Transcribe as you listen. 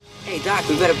Hey, Doc,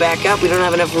 we better back up. We don't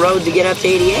have enough road to get up to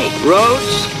 88.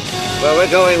 Roads? Well,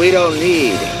 we're going. We don't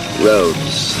need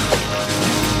roads.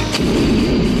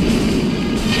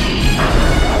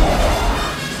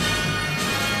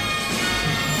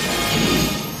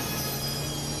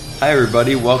 Hi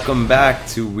everybody, welcome back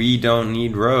to We Don't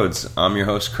Need Roads. I'm your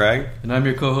host Craig. And I'm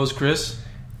your co-host Chris.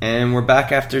 And we're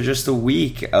back after just a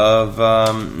week of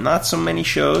not so many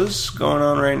shows going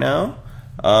on right now.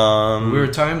 We were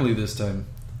timely this time.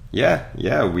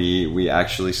 Yeah, we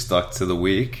actually stuck to the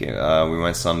week. We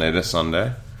went Sunday to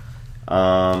Sunday.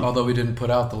 Although we didn't put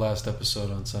out the last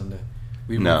episode on Sunday.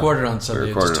 We recorded on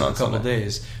Sunday, it just took a couple of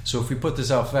days. So if we put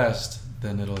this out fast,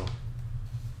 then it'll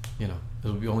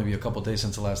only be a couple of days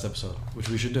since the last episode, which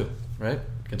we should do, right?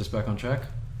 Get us back on track?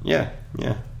 Yeah,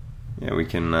 we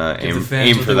can aim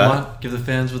Give for that. Give the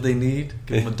fans what they need.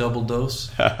 Give them a double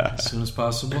dose as soon as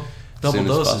possible. Double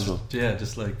dose is,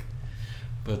 just like...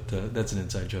 But that's an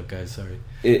inside joke, guys. Sorry.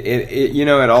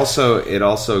 It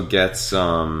also gets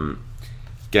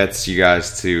you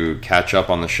guys to catch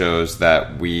up on the shows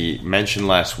that we mentioned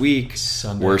last week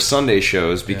were Sunday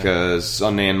shows because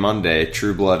Sunday and Monday,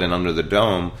 True Blood and Under the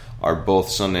Dome are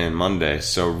both Sunday and Monday.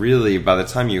 So really, by the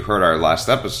time you heard our last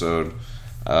episode,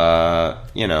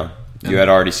 you had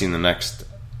already seen the next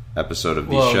episode of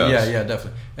these shows. Yeah,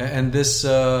 definitely. And this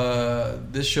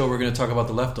show, we're going to talk about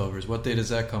The Leftovers. What day does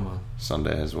that come on?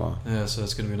 Sunday as well. Yeah, so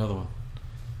it's going to be another one.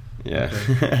 Yeah.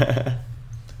 Okay.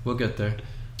 We'll get there.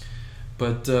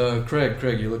 But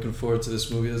Craig, you're looking forward to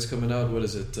this movie that's coming out? What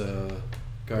is it?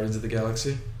 Guardians of the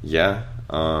Galaxy? Yeah.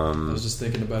 I was just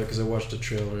thinking about it because I watched a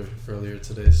trailer earlier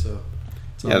today. So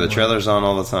the trailer's on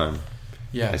all the time.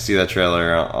 Yeah, I see that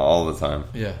trailer all the time.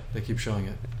 Yeah, they keep showing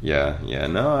it. Yeah.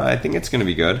 No, I think it's going to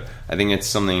be good. I think it's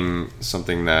something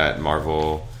that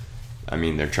Marvel. I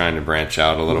mean, they're trying to branch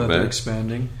out a little bit. They're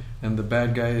expanding, and the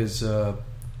bad guy is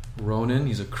Ronan.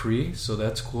 He's a Kree, so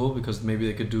that's cool because maybe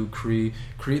they could do Kree.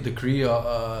 The Kree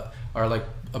are like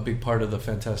a big part of the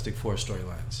Fantastic Four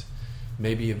storylines.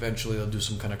 Maybe eventually they'll do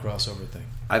some kind of crossover thing.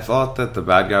 I thought that the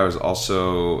bad guy was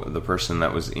also the person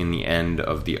that was in the end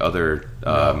of the other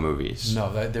movies.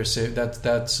 No, that's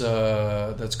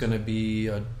going to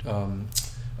be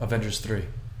Avengers 3.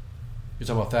 You're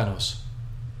talking about Thanos.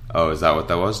 Oh, is that what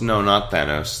that was? No, not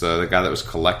Thanos. The guy that was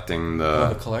collecting the... Oh,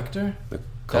 the Collector? The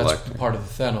Collector. That's part of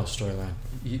the Thanos storyline.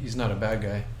 He's not a bad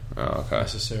guy. Oh, okay.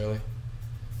 Necessarily.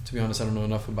 To be honest, I don't know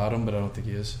enough about him, but I don't think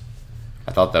he is.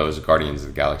 I thought that was a Guardians of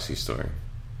the Galaxy story.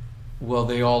 Well,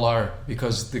 they all are,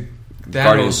 because the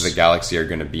Guardians of the Galaxy are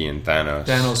going to be in Thanos.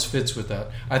 Thanos fits with that.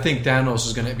 I think Thanos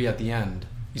is going to be at the end.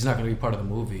 He's not going to be part of the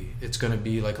movie. It's going to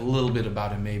be like a little bit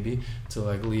about him, maybe, to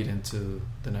like lead into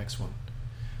the next one.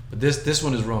 But this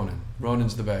one is Ronan.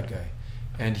 Ronan's the bad guy,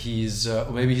 and he's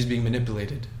maybe he's being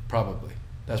manipulated. Probably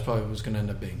that's probably what's going to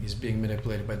end up being. He's being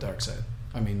manipulated by Darkseid.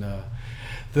 I mean.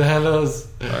 The Hellos.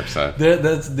 Darkseid.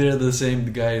 They're the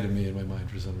same guy to me in my mind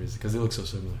for some reason because they look so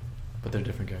similar, but they're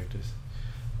different characters.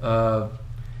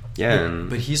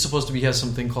 But he's supposed to has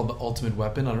something called the Ultimate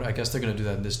Weapon. I guess they're going to do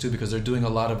that in this too because they're doing a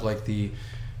lot of like the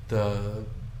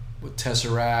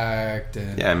Tesseract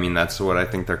and I mean that's what I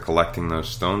think they're collecting those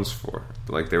stones for.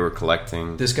 Like they were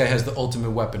collecting. This guy has the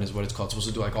Ultimate Weapon, is what it's called. It's supposed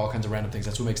to do like all kinds of random things.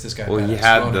 That's what makes this guy. Well, badass. he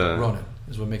had Ronan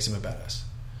is what makes him a badass.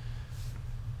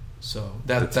 So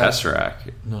that's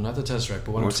Tesseract. No, not the Tesseract.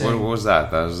 But what was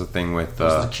that? That was the thing with that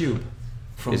was the cube.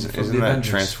 Isn't the that Avengers.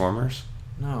 Transformers?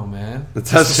 No, man.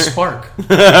 That's the spark.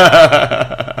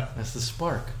 That's the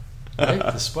spark, right?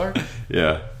 The spark.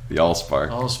 Yeah, the Allspark.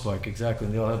 Allspark, exactly.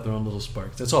 And they all have their own little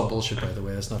sparks. That's all bullshit, by the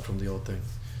way. That's not from the old thing.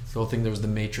 The old thing, there was the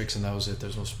Matrix, and that was it.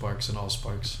 There's no sparks and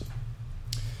Allsparks.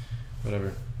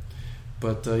 Whatever.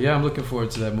 But I'm looking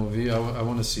forward to that movie. I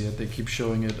want to see it. They keep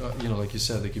showing it. Like you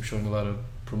said, they keep showing a lot of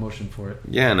promotion for it.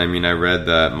 Yeah, and I mean, I read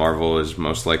that Marvel is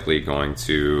most likely going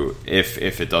to,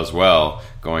 if it does well,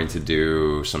 going to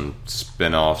do some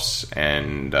spin-offs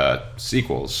and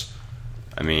sequels.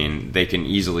 I mean, they can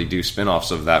easily do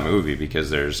spin-offs of that movie because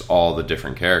there's all the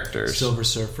different characters. Silver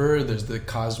Surfer. There's the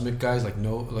cosmic guys like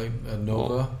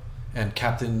Nova and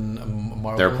Captain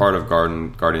Marvel. They're part of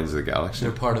Guardians of the Galaxy.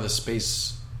 They're part of the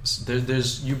space.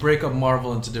 There's you break up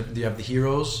Marvel into different. You have the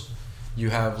heroes. You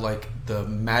have like the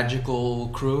magical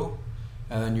crew,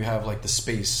 and then you have like the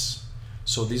space.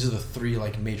 So these are the three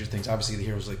like major things. Obviously, the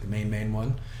heroes like the main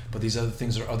one, but these other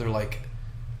things are other like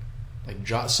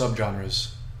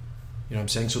subgenres. You know what I'm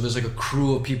saying? So there's like a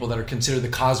crew of people that are considered the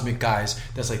cosmic guys.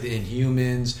 That's like the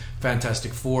Inhumans,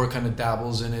 Fantastic Four kind of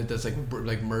dabbles in it. That's like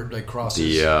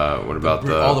crosses. What about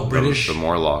all the British? The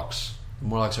Morlocks. The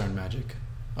Morlocks aren't magic.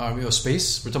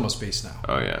 Space. We're talking about space now.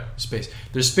 Oh yeah, space.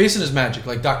 There's space in his magic.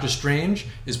 Like Doctor Strange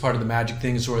is part of the magic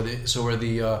thing. So are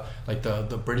the like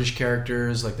the British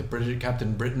characters, like the British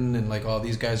Captain Britain, and like all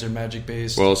these guys are magic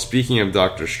based. Well, speaking of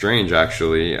Doctor Strange,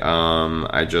 actually,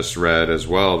 I just read as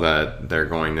well that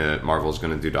Marvel's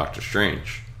going to do Doctor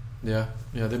Strange. Yeah,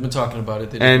 they've been talking about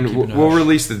it. And we'll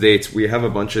release the dates. We have a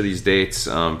bunch of these dates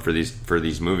for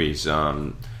these movies.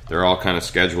 They're all kind of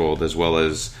scheduled, as well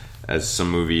as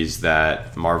some movies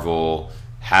that Marvel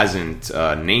hasn't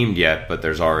named yet, but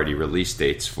there's already release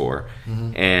dates for.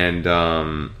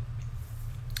 Mm-hmm.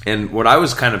 And what I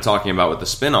was kind of talking about with the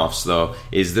spin-offs, though,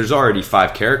 is there's already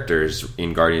 5 characters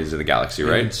in Guardians of the Galaxy,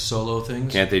 right? And solo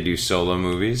things. Can't they do solo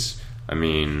movies? I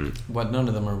mean... But none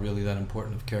of them are really that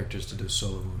important of characters to do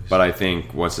solo movies. But I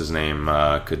think, what's his name,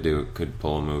 could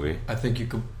pull a movie. I think you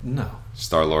could... No.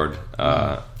 Star-Lord.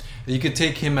 You could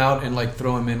take him out and like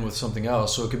throw him in with something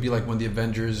else. So it could be like when the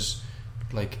Avengers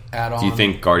like add on... Do you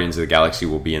think Guardians of the Galaxy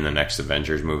will be in the next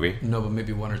Avengers movie? No, but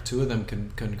maybe 1 or 2 of them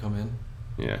can come in.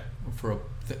 Yeah. For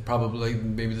probably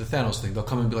maybe the Thanos thing. They'll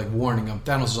come and be like warning them,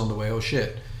 Thanos is on the way, oh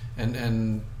shit.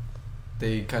 And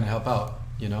they kind of help out,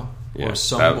 you know? Yeah, or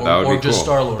some, that would or be just cool.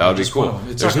 Star-Lord. That would be cool.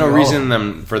 There's no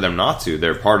reason for them not to.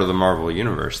 They're part of the Marvel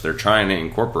universe. They're trying to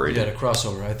incorporate it. Yeah, the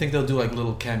crossover. I think they'll do like a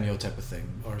little cameo type of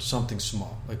thing or something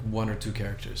small, like 1 or 2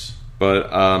 characters.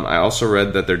 But I also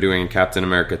read that they're doing Captain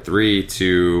America 3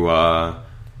 to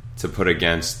put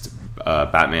against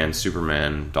Batman,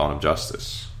 Superman, Dawn of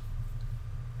Justice.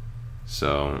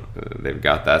 So they've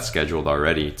got that scheduled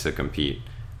already to compete.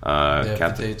 They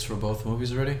have the dates for both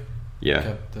movies already?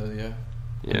 Yeah.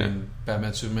 Yeah. I mean,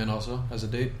 Batman Superman also has a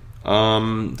date.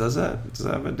 Does that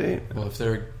have a date? Well, if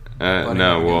they're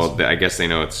no, well, I guess they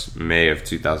know it's May of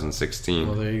 2016.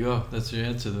 Well, there you go. That's your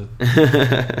answer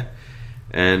then.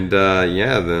 And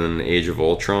then Age of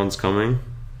Ultron's coming,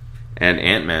 and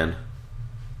Ant-Man.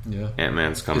 Yeah,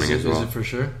 Ant-Man's coming as well. Is it for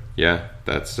sure? Yeah,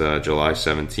 that's July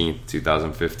 17th,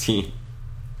 2015.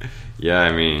 Yeah,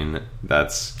 I mean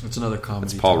it's another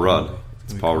comedy. It's Paul Rudd.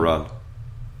 It's Paul Rudd.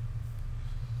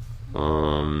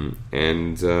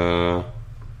 And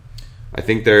I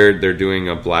think they're doing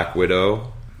a Black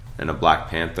Widow and a Black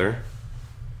Panther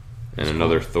and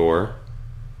another Thor.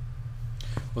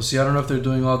 Well, see, I don't know if they're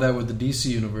doing all that with the DC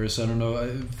universe. I don't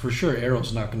know. For sure,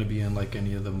 Arrow's not going to be in like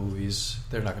any of the movies.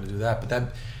 They're not going to do that. But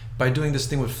that by doing this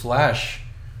thing with Flash,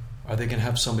 are they going to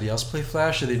have somebody else play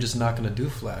Flash? Or are they just not going to do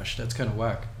Flash? That's kind of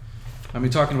whack. I mean,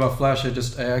 talking about Flash,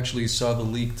 I actually saw the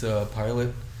leaked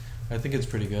pilot. I think it's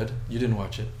pretty good. You didn't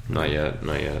watch it. Not yet.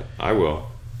 I will.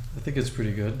 I think it's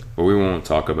pretty good. But we won't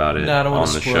talk about it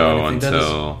on the show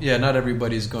until... not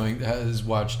everybody's has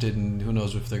watched it, and who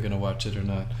knows if they're going to watch it or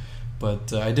not.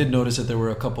 But I did notice that there were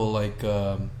a couple like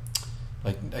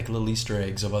little Easter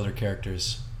eggs of other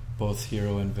characters, both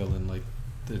hero and villain. Like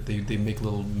they make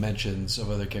little mentions of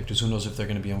other characters. Who knows if they're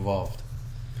going to be involved?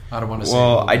 I don't want to say.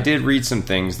 Well, I did read some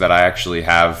things that I actually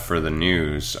have for the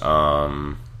news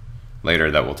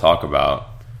later that we'll talk about,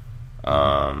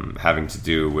 having to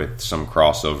do with some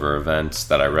crossover events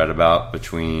that I read about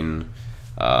between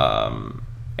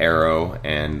Arrow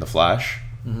and the Flash.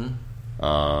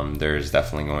 Mm-hmm. There's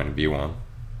definitely going to be one.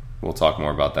 We'll talk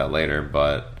more about that later,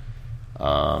 but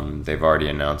they've already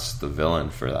announced the villain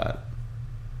for that.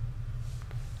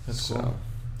 That's cool.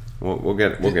 We'll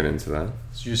get into that.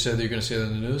 So you said that you're going to say that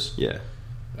in the news? Yeah.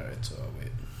 All right, so I'll wait.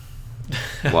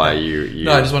 Why you?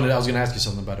 No, I was going to ask you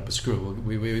something about it, but screw it.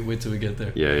 We wait till we get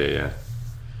there. Yeah.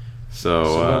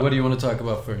 So what do you want to talk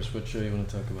about first? What show you want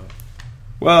to talk about?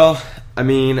 Well, I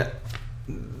mean,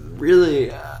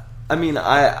 really,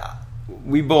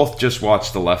 we both just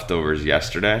watched The Leftovers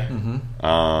yesterday.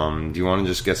 Mm-hmm. Do you want to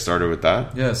just get started with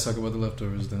that? Yeah, let's talk about The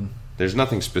Leftovers then. There's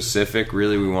nothing specific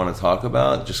really we want to talk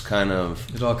about. Just kind of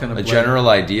a general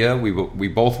idea. We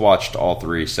both watched all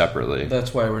 3 separately.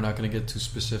 That's why we're not going to get too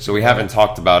specific. So we haven't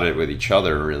talked about it with each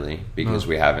other really because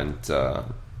we haven't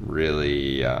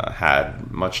really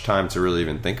had much time to really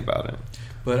even think about it.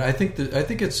 But I think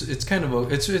it's kind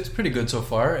of it's pretty good so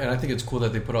far, and I think it's cool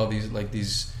that they put all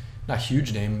these not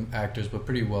huge name actors but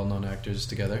pretty well known actors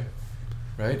together,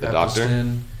 right? The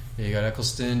Doctor. Yeah, you got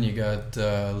Eccleston, you got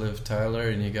Liv Tyler,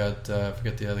 and you got I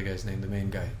forget the other guy's name, the main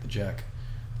guy, the Jack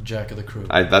of the crew.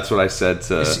 That's what I said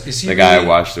to is the guy I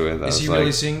watched it with. Is he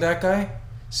really seeing that guy?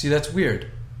 See, that's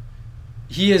weird.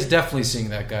 He is definitely seeing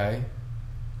that guy,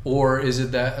 or is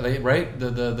it that right?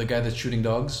 The guy that's shooting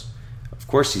dogs. Of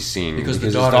course he's seeing because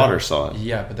his daughter saw it.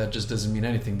 Yeah, but that just doesn't mean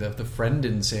anything. The friend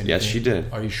didn't say anything. Yes, she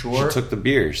did. Are you sure? She took the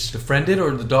beers. The friend did,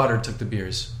 or the daughter took the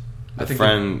beers? The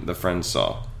friend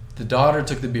saw. The daughter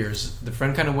took the beers. The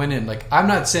friend kind of went in. Like, I'm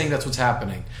not saying that's what's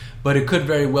happening, but it could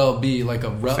very well be like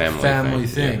a family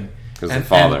thing. Because the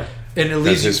father. And it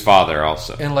leaves his father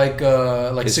also. And like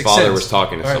his Sixth father Sense. was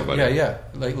talking to somebody. Yeah.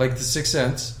 Like the Sixth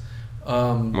Sense.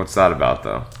 What's that about,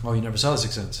 though? Oh, you never saw the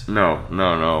Sixth Sense?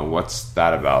 No. What's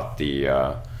that about?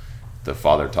 The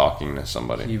father talking to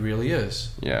somebody. He really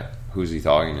is. Yeah. Who's he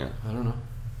talking to? I don't know.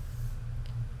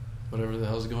 Whatever the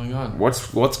hell's going on.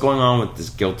 What's going on with this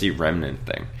guilty remnant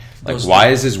thing? Like, Those why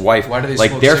is his wife... Why do they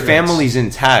like, smoke their cigarettes? family's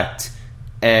intact,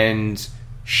 and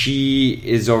she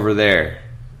is over there.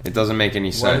 It doesn't make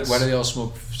any sense. Why do they all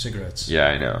smoke cigarettes? Yeah,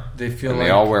 I know. They feel and like...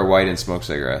 they all wear white and smoke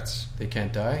cigarettes. They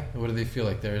can't die? What do they feel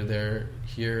like? They're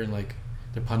here and, like,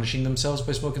 they're punishing themselves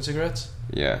by smoking cigarettes?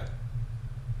 Yeah.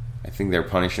 I think they're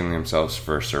punishing themselves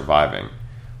for surviving.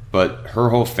 But her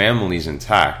whole family's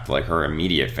intact, like her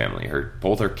immediate family.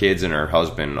 Both her kids and her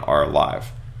husband are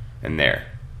alive and there.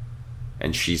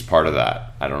 And she's part of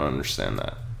that. I don't understand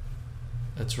that.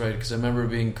 That's right, because I remember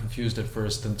being confused at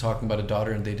first and talking about a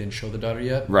daughter and they didn't show the daughter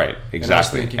yet. Right,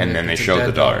 exactly. And then they showed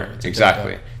the daughter.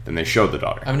 Exactly. Then they showed the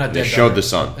daughter. I'm not dead. They showed the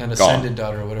son. An ascended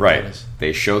daughter or whatever right. it is.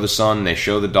 They show the son, they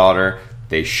show the daughter,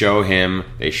 they show him,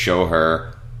 they show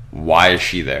her. Why is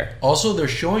she there? Also, they're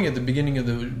showing at the beginning of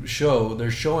the show,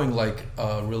 they're showing like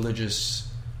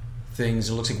religious things.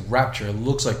 It looks like rapture. It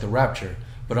looks like the rapture.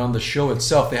 But on the show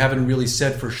itself, they haven't really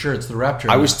said for sure it's the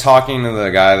rapture. I was talking to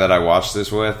the guy that I watched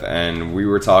this with, and we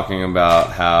were talking about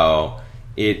how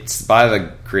it's by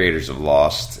the creators of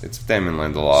Lost. It's Damon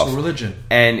Lindelof. So religion.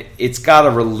 And it's got a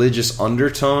religious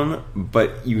undertone,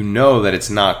 but you know that it's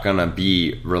not going to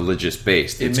be religious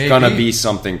based. It's going to be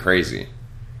something crazy.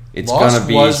 It's Lost gonna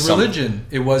be was religion.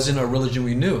 It wasn't a religion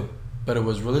we knew, but it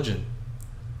was religion.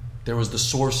 There was the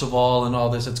source of all and all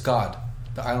this. It's God.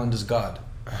 The island is God.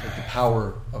 Like the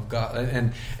power of God,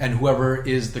 and whoever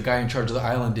is the guy in charge of the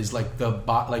island is like the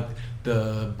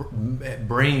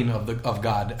brain of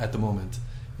God at the moment.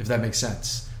 If that makes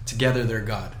sense, together they're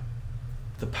God.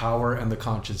 The power and the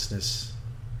consciousness,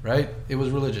 right? It was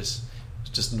religious.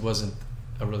 It just wasn't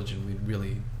a religion we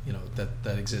really,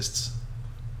 that exists.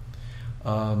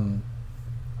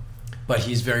 But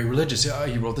he's very religious.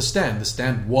 He wrote The Stand. The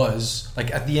Stand was,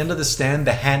 like, at the end of The Stand,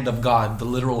 the hand of God, the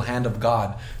literal hand of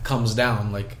God, comes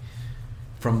down, like,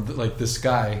 from, like, the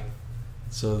sky.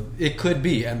 So it could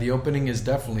be. And the opening is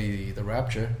definitely the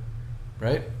rapture,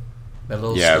 right?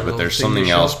 But there's something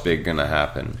else big going to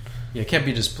happen. Yeah, it can't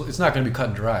be just... It's not going to be cut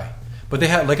and dry. But they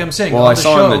have, like I'm saying... Well, I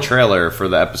saw in the trailer for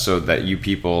the episode that you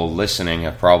people listening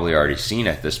have probably already seen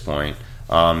at this point.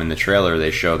 In the trailer,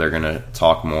 they show they're going to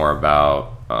talk more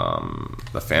about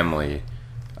the family.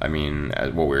 I mean,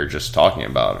 what we were just talking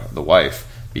about, the wife,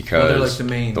 because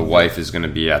like the wife is going to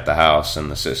be at the house, and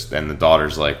the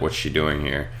daughter's like, "What's she doing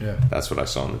here?" Yeah, that's what I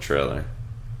saw in the trailer.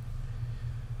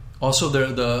 Also,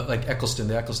 the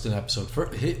Eccleston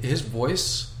episode. His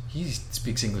voice, he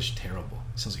speaks English terrible.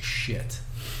 It sounds like shit.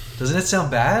 Doesn't it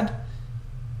sound bad?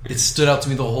 It stood out to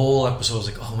me the whole episode. I was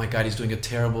like, "Oh my god, he's doing a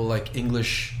terrible like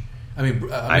English." I mean,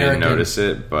 American. I didn't notice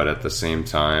it, but at the same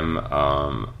time,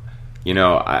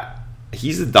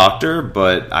 he's a doctor,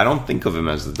 but I don't think of him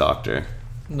as the doctor.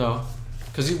 No,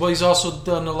 because he's also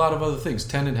done a lot of other things.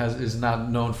 Tennant is not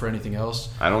known for anything else.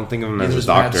 I don't think of him as a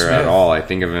doctor at all. I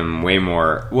think of him way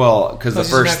more... Well, because the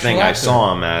first thing I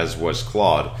saw him as was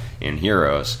Claude in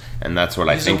Heroes, and that's what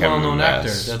I think of him as.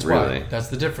 He's a well-known actor. That's why. That's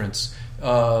the difference.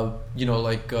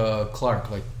 Like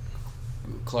Clark, like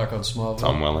Clark on Smallville.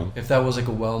 Tom Welling. If that was like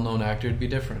a well-known actor, it'd be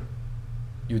different.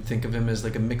 You would think of him as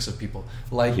like a mix of people.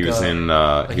 Like he was in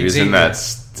that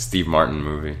Steve Martin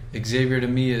movie. Xavier to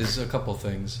me is a couple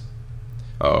things.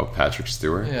 Oh, Patrick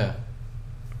Stewart. Yeah.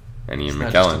 And Ian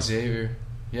McKellen. McKellen. Not just Xavier.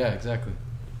 Yeah, exactly.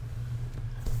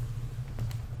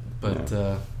 But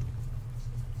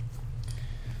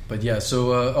yeah.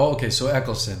 So so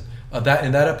Eccleston. That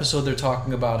in that episode, they're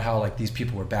talking about how like these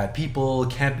people were bad people.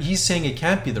 He's saying it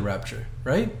can't be the rapture,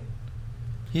 right?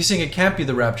 He's saying it can't be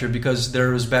the rapture because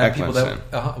there was bad Eccleston. people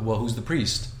that. Who's the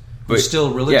priest? Who's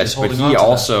still religious, holding but on he to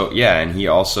also that. yeah, and he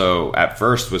also at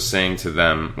first was saying to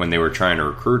them when they were trying to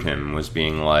recruit him was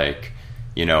being like,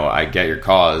 I get your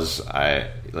cause.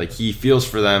 He feels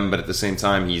for them, but at the same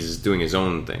time he's doing his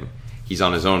own thing. He's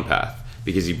on his own path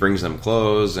because he brings them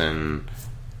clothes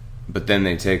but then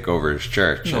they take over his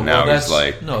church, he's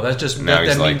like,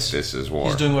 this is war.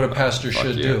 He's doing what a pastor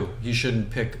should do. He shouldn't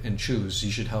pick and choose. He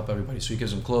should help everybody. So he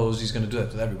gives them clothes. He's going to do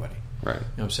that with everybody. Right. You know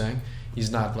what I'm saying? He's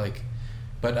not like,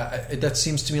 but that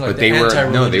seems to me like they were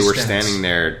standing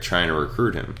there trying to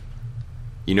recruit him.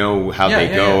 You know how they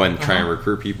go and try and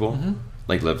recruit people,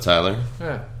 like Liv Tyler.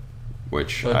 Yeah.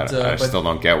 which But, I still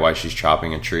don't get why she's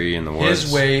chopping a tree in the woods.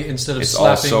 His way, instead of it's slapping...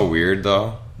 all so weird,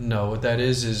 though. No, what that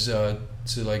is to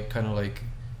like kind of like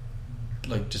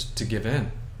just to give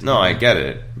in. No, I get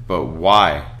it, but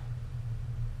why?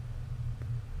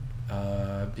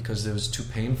 Because it was too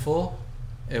painful.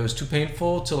 It was too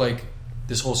painful to like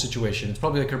this whole situation. It's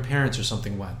probably like her parents or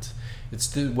something went.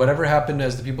 Whatever happened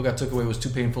as the people got took away was too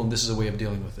painful, and this is a way of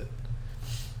dealing with it.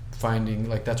 Finding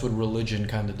like that's what religion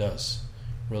kind of does.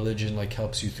 Religion like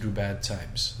helps you through bad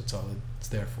times. That's all it's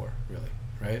there for, really,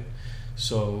 right?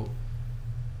 So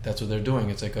that's what they're doing.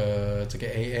 It's like a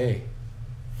AA.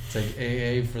 It's like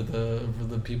AA for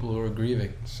the people who are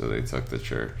grieving. So they took the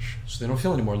church. So they don't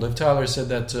feel anymore. Liv Tyler said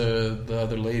that to the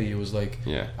other lady. It was like,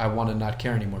 yeah, I want to not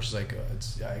care anymore. She's like,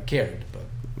 I cared, but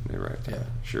they wrote that. Yeah.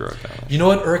 She wrote that. You know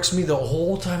what irks me the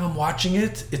whole time I'm watching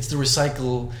it? It's the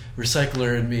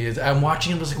recycler in me. I'm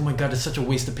watching it. I was like, oh my god, it's such a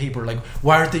waste of paper. Like,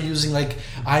 why aren't they using like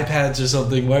iPads or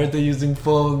something? Why aren't they using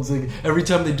phones? Like every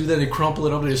time they do that, they crumple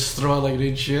it up and they just throw it like it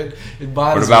ain't shit. It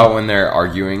bothers me. What about when they're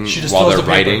arguing while they're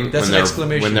writing? That's an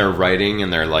exclamation. When they're writing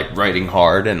and they're like writing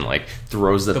hard and like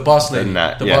throws the boss lady.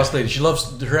 Boss lady. She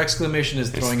loves her exclamation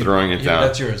is throwing it down.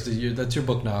 That's yours. That's your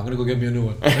book now. I'm gonna go get me a new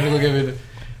one.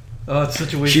 Oh, it's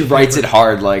such a waste. She writes it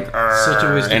hard, like such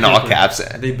a waste in all caps.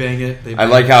 They bang it. I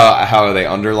like how they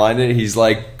underlined it. He's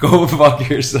like, "Go fuck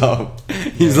yourself."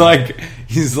 He's like,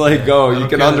 "Go. You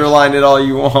can underline it all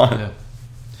you want."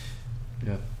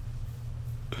 Yeah.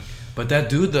 But that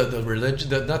dude, not the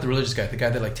religious guy, the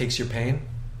guy that like takes your pain.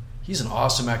 He's an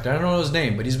awesome actor. I don't know his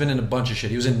name, but he's been in a bunch of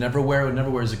shit. He was in Neverwhere.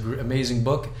 Neverwhere is an amazing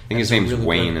book. I think his name's really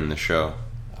Wayne in the show.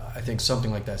 I think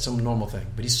something like that, some normal thing.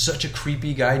 But he's such a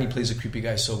creepy guy, and he plays a creepy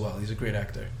guy so well. He's a great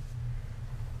actor.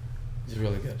 He's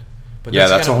really good. But yeah,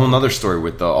 that's a whole other story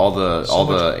with all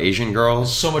the Asian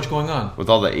girls. So much going on with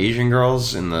all the Asian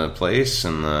girls in the place,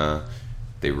 and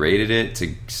they raided it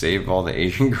to save all the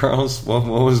Asian girls. What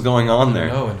was going on there?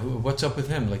 No, and what's up with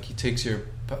him? Like he takes your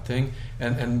thing,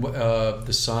 and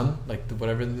the son, like the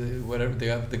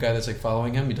guy that's like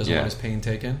following him, he doesn't want his pain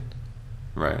taken.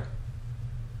 Right.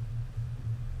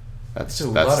 That's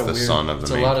the son of the main character.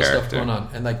 It's a lot of stuff going on.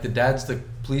 And like the dad's the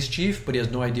police chief, but he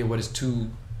has no idea what his two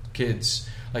kids,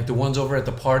 like the ones over at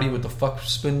the party with the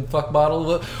fuck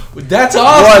bottle. That's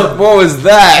awesome. What was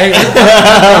that? Hey,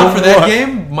 for that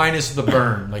game, minus the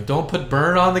burn. Like don't put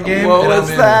burn on the game. What was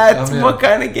that? What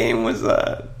kind of game was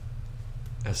that?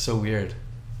 That's so weird.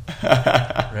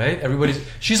 Right?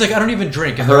 She's like, I don't even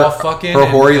drink, and they're all fucking. Her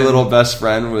hoary little best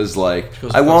friend was like,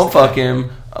 I won't fuck him.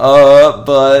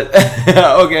 But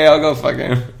okay, I'll go fuck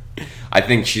him. I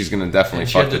think she's gonna definitely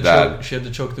fuck the dad. She had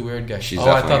to choke the weird guy. I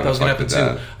thought that was gonna happen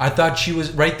too. I thought she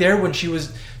was right there when she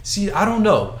was. See, I don't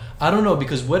know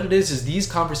because what it is these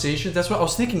conversations. That's what I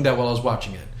was thinking that while I was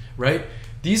watching it. Right?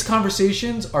 These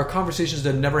conversations are conversations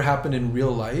that never happen in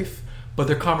real life, but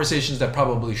they're conversations that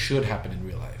probably should happen in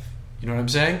real life. You know what I'm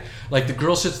saying? Like the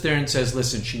girl sits there and says,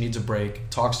 listen, she needs a break,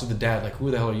 talks to the dad, like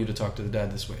who the hell are you to talk to the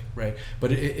dad this way, right?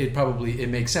 But it probably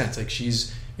makes sense, like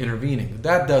she's intervening.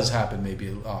 That does happen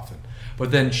maybe often. But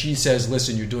then she says,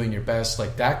 listen, you're doing your best,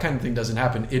 like that kind of thing doesn't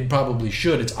happen. It probably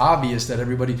should. It's obvious that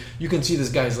everybody, you can see this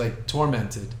guy's like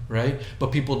tormented, right?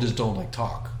 But people just don't like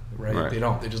talk, right? They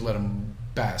don't. They just let him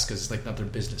bask because it's like not their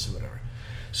business or whatever.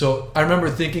 So I remember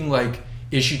thinking like,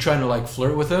 is she trying to like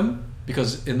flirt with him?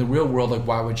 Because in the real world, like,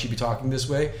 why would she be talking this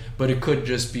way? But it could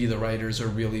just be the writers are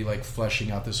really like fleshing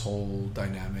out this whole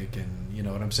dynamic, and you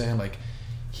know what I'm saying? Like,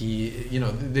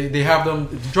 they have them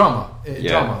drama.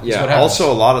 Drama. Yeah.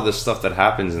 Also, a lot of the stuff that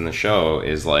happens in the show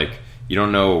is like you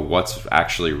don't know what's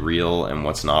actually real and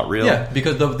what's not real. Yeah,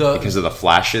 because because of the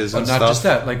flashes and not stuff. Just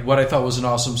that. Like, what I thought was an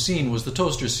awesome scene was the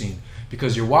toaster scene,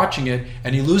 because you're watching it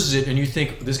and he loses it and you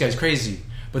think this guy's crazy.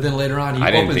 But then later on,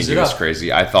 I didn't think it was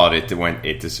crazy. I thought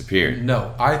it disappeared.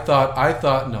 No, I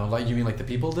thought no. Like you mean like the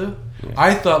people do? Yeah.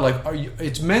 I thought like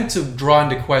it's meant to draw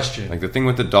into question. Like the thing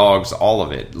with the dogs, all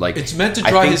of it. Like it's meant to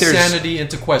draw his sanity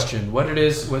into question. What it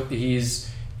is, what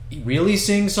he's really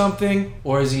seeing something,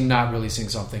 or is he not really seeing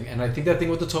something? And I think that thing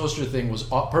with the toaster thing was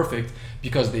perfect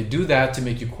because they do that to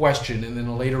make you question, and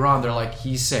then later on they're like,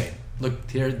 he's sane. Look,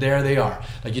 there they are.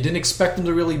 Like you didn't expect them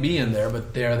to really be in there,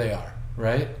 but there they are,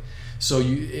 right? So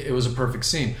it was a perfect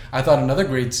scene. I thought another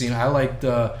great scene, I liked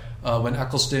when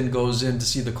Eccleston goes in to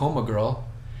see the coma girl,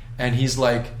 and he's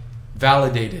like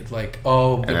validated, like,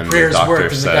 oh, the prayers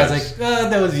worked. And the guy's like,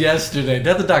 that was yesterday.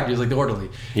 Not the doctor, he's like the orderly.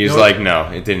 He's like,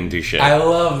 no, it didn't do shit. I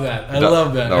love that.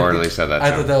 The orderly said that. I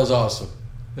thought that was awesome.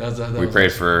 We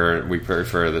prayed for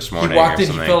this morning. He walked in,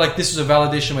 he felt like this was a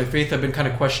validation of my faith. I've been kind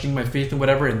of questioning my faith and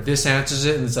whatever, and this answers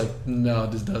it, and it's like, no,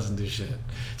 this doesn't do shit.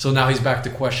 So now he's back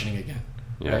to questioning again,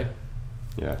 right?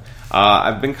 Yeah.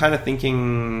 I've been kind of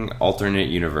thinking alternate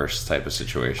universe type of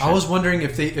situation. I was wondering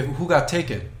if who got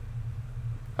taken.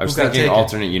 I was thinking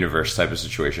alternate universe type of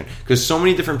situation. Because so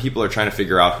many different people are trying to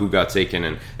figure out who got taken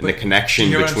and the connection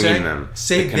between them.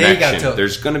 Say the they got taken.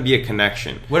 There's going to be a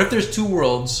connection. What if there's two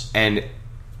worlds? And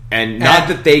not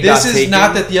that they got taken. This is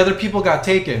not that the other people got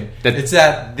taken. It's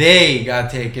that they got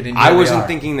taken. And I wasn't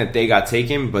thinking that they got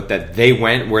taken, but that they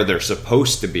went where they're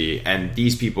supposed to be, and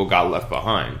these people got left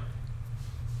behind.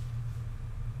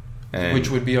 Which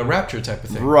would be a rapture type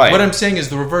of thing. Right. What I'm saying is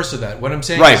the reverse of that. What I'm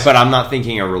saying right, but I'm not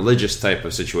thinking a religious type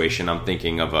of situation. I'm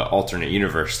thinking of an alternate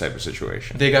universe type of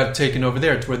situation. They got taken over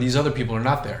there to where these other people are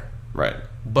not there. Right.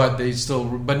 But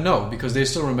no, because they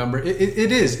still remember.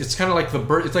 It is. It's kind of like the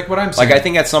birth. It's like what I'm saying. Like, I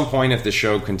think at some point, if the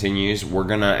show continues, we're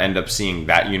gonna end up seeing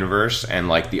that universe and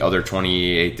like the other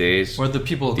 28 days, or the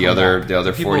people, the other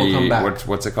 40.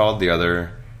 What's it called? The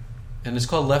other. And it's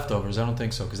called Leftovers. I don't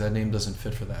think so because that name doesn't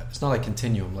fit for that. It's not like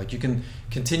Continuum. Like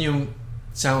Continuum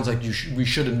sounds like we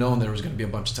should have known there was going to be a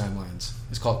bunch of timelines.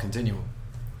 It's called Continuum.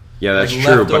 Yeah, that's like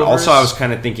true. Leftovers, but also, I was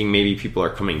kind of thinking maybe people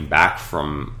are coming back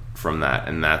from that,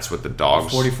 and that's what the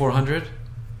dogs. 4400.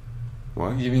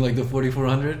 What? You mean like the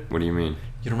 4400? What do you mean?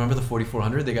 You remember the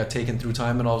 4400? They got taken through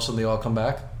time, and all of a sudden they all come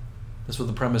back. That's what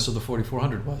the premise of the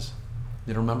 4400 was.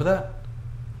 You don't remember that?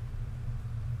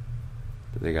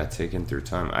 They got taken through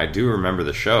time. I do remember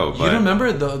the show, but you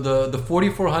remember the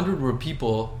 4400 were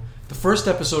people. The first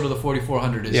episode of the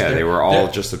 4400 is they were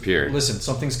all just appeared. Listen,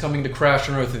 something's coming to crash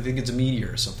on Earth. I think it's a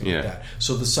meteor or something like that.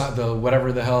 So the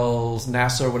whatever the hell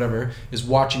NASA or whatever is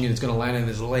watching it. It's going to land in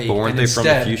this lake. But weren't they from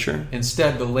the future?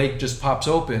 Instead, the lake just pops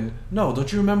open. No,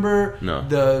 don't you remember? No.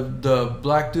 The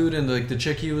black dude and the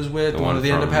chick he was with. The one that they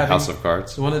from end up having, House of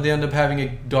Cards. The one that they end up having a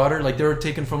daughter. Like they were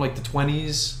taken from like the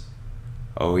 20s.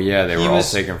 Oh yeah, they were all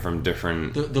taken from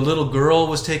different. The little girl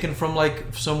was taken from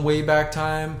like some way back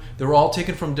time. They were all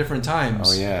taken from different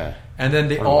times. Oh yeah, and then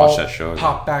they all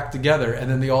popped back together,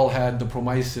 and then they all had the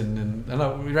promycin and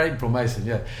promycin.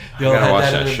 Yeah, I gotta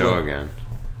watch that show again.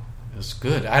 It was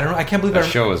good. I can't believe that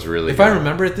show was really. If good. I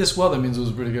remember it this well, that means it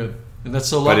was pretty good, and that's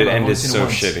so long. But it ended so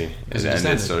shitty. It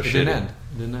ended so shitty. It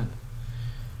didn't end.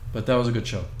 But that was a good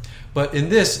show. But in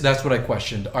this, that's what I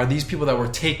questioned: are these people that were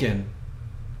taken?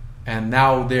 And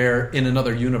now they're in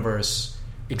another universe,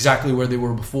 exactly where they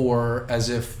were before, as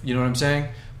if, you know what I'm saying?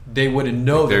 They wouldn't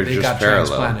know that they got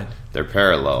transplanted. They're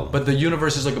parallel. But the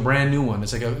universe is like a brand new one.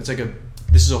 It's like a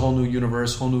this is a whole new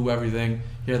universe, whole new everything.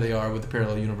 Here they are with the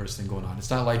parallel universe thing going on.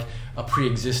 It's not like a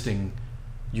pre-existing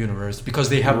universe because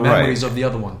they have memories of the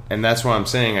other one. And that's what I'm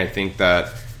saying. I think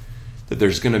that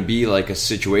there's going to be like a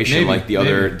situation like the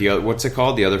other what's it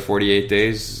called, the other 48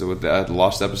 days with the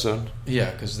lost episode. Yeah,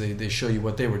 because they show you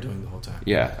what they were doing the whole time.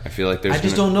 Yeah, I feel like I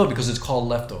just don't know because it's called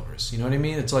Leftovers. You know what I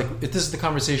mean? It's like this is the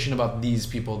conversation about these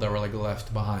people that were like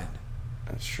left behind.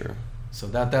 That's true. So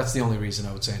that's the only reason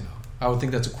I would say no. I would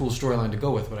think that's a cool storyline to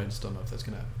go with, but I just don't know if that's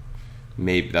going to happen.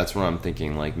 Maybe that's what I'm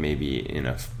thinking. Like maybe in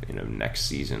a next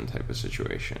season type of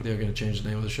situation. They're going to change the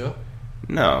name of the show.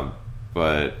 No,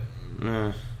 but.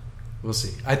 We'll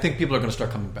see. I think people are going to start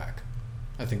coming back.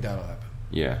 I think that'll happen.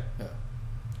 Yeah,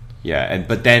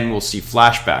 but then we'll see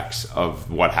flashbacks of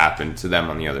what happened to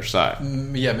them on the other side.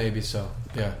 Yeah, maybe so.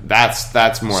 Yeah, that's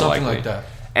more something likely. Like that.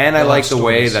 And I like the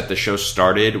way that the show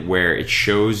started, where it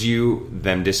shows you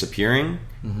them disappearing,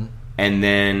 and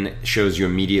then shows you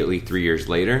immediately 3 years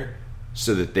later,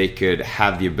 so that they could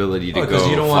have the ability to go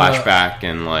flashback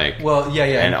and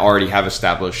and already have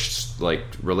established like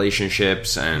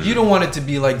relationships. And you don't want it to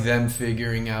be like them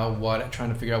trying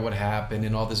to figure out what happened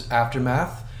and all this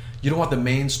aftermath. You don't want the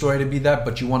main story to be that,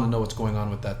 but you want to know what's going on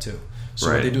with that too.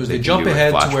 So what they do is they jump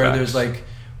ahead to where there's like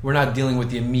we're not dealing with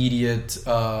the immediate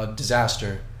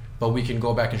disaster, but we can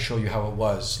go back and show you how it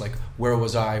was. Like, where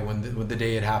was I when the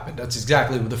day it happened? That's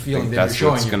exactly the feeling they're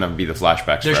showing you. That's going to be the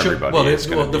flashbacks for everybody.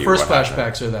 The first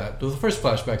flashbacks are that. The first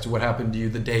flashbacks are what happened to you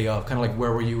the day of. Kind of like,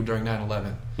 where were you during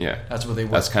 9/11? Yeah. That's what they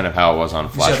were. That's kind of how it was on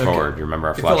Flash Forward. You remember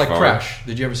our Flash Forward? It felt like Crash.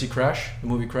 Did you ever see Crash? The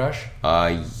movie Crash?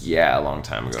 Yeah, a long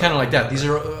time ago. It's kind of like that. These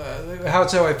are...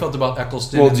 that's how I felt about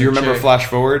Eccleston. Well, do you remember Flash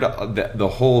Forward? The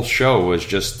whole show was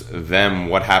just them,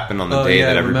 what happened on the day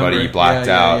that everybody blacked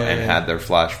out and had their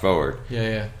Flash Forward.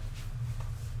 Yeah.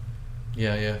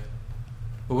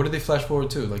 But what did they flash forward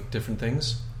to? Like different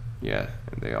things? Yeah,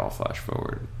 they all flash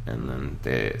forward, and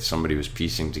then somebody was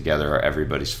piecing together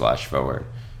everybody's flash forward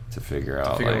to figure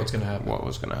out what's going to happen. What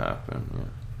was going to happen. Yeah.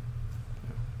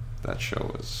 That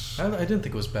show was. I didn't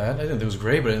think it was bad. I didn't think it was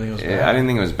great, but I didn't think it was bad. Yeah, I didn't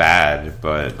think it was bad,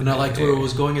 but. And I liked where it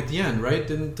was going at the end, right?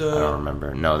 I don't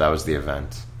remember. No, that was the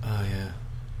event. Oh yeah.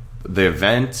 The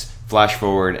event Flash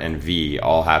Forward and V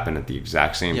all happened at the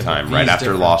exact same time, V's right after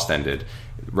different. Lost ended.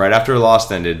 Right after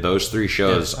Lost ended, those three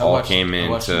shows all came in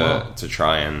them to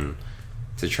try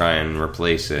and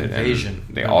replace it. Invasion.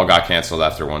 And they all got canceled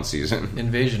after one season.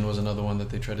 Invasion was another one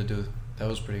that they tried to do. That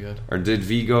was pretty good. Or did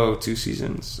V go 2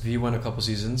 seasons? V went a couple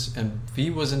seasons, and V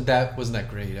wasn't that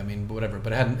great. I mean, whatever.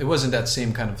 But it wasn't that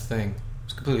same kind of thing. It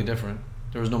was completely different.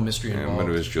 There was no mystery involved. But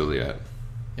it was Juliet.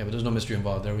 Yeah, but there's no mystery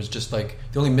involved. There was just like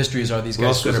the only mysteries are these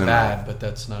guys good or bad, but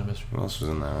that's not a mystery. Who else was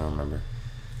in that? I don't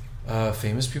remember.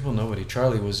 Famous people, nobody.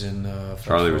 Charlie was in.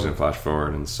 Charlie was in Flash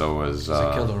Forward, and so was.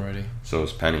 They killed him already. So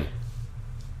was Penny.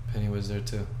 Penny was there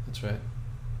too. That's right.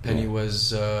 Penny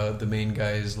was the main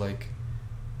guy's like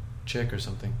chick or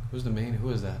something. Who's the main?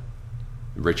 Who is that?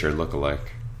 Richard lookalike.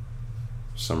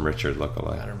 Some Richard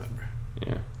lookalike. I don't remember.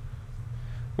 Yeah.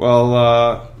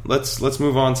 Well, let's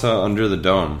move on to Under the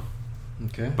Dome.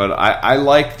 Okay. But I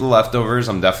like The Leftovers.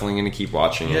 I'm definitely going to keep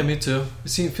watching it. Yeah, me too.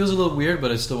 It feels a little weird,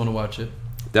 but I still want to watch it.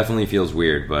 Definitely feels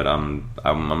weird, but I'm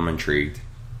intrigued.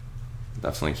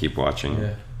 Definitely keep watching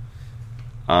it.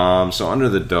 Yeah. So Under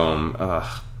the Dome,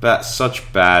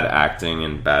 such bad acting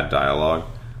and bad dialogue.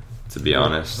 To be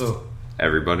honest,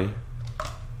 everybody.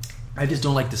 I just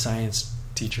don't like the science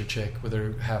teacher chick with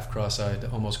her half cross-eyed,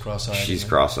 almost cross-eyed. She's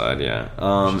cross-eyed, yeah.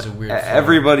 She's a weird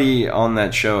everybody on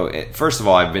that show. First of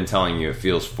all, I've been telling you it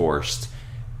feels forced.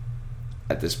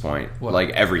 At this point, what?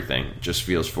 Like everything just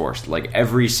feels forced. Like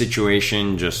every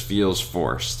situation just feels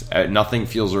forced. Nothing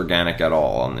feels organic at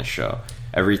all on this show.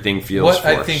 Everything feels forced.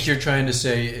 I think you're trying to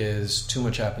say is too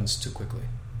much happens too quickly.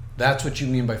 That's what you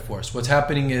mean by force. What's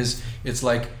happening is it's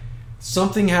like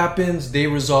something happens, they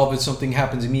resolve it, something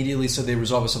happens immediately, so they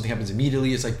resolve it, something happens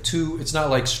immediately. It's like it's not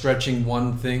like stretching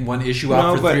one issue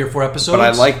out for 3 or 4 episodes. But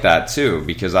I like that too,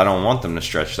 because I don't want them to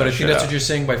stretch that. But I think that's what you're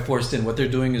saying by forced in. What they're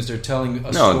doing is they're telling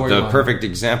a story. No, the perfect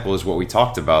example is what we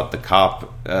talked about, the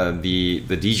cop, the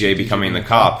DJ becoming the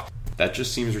cop. That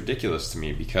just seems ridiculous to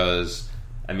me because,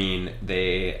 I mean,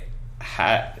 they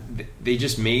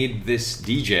just made this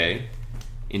DJ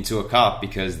into a cop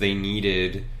because they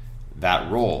needed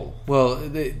that role. Well,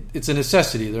 it's a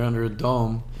necessity. They're under a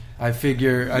dome. I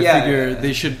figure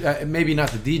they should maybe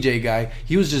not the DJ guy.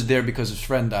 He was just there because his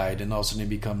friend died, and all of a sudden he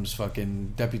becomes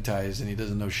fucking deputized, and he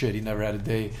doesn't know shit. He never had a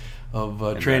day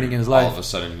of training in his life. All of a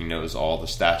sudden, he knows all the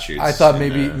statutes. I thought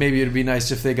maybe it'd be nice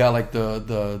if they got like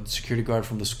the security guard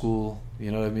from the school.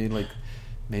 You know what I mean? Like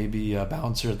maybe a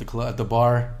bouncer at the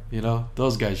bar. You know,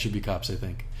 those guys should be cops. I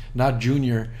think not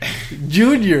Junior.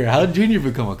 Junior, how did Junior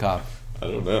become a cop? I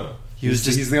don't know.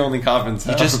 He's the only cop in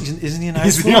town. Isn't he in high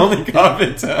school? He's the only cop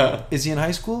in town. Is he in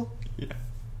high school? Yeah.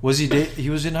 Was he?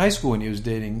 He was in high school when he was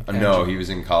dating. No, he was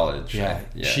in college. Yeah,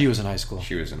 she was in high school.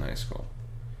 She was in high school.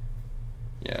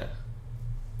 Yeah,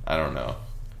 I don't know.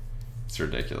 It's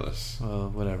ridiculous. Well,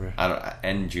 whatever.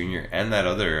 And Junior and that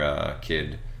other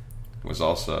kid was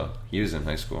also. He was in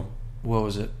high school. What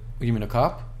was it? You mean a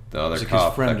cop? The other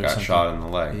cop that got shot in the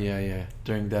leg. Yeah.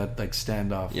 During that like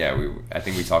standoff. Yeah, I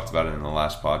think we talked about it in the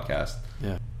last podcast.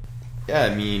 Yeah. Yeah,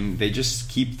 I mean, they just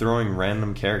keep throwing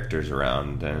random characters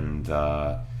around, and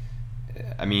I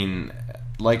mean,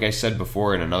 like I said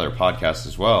before in another podcast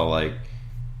as well, like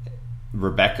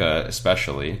Rebecca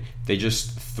especially, they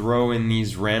just throw in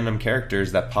these random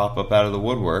characters that pop up out of the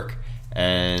woodwork,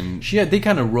 and they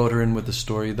kind of wrote her in with the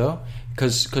story though,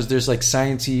 because there's like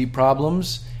sciencey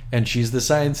problems. And she's the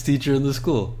science teacher in the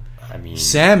school. I mean,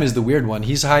 Sam is the weird one.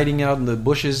 He's hiding out in the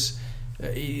bushes.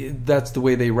 That's the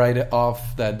way they write it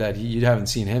off. That you haven't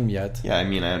seen him yet. Yeah, I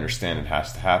mean, I understand it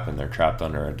has to happen. They're trapped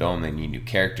under a dome. They need new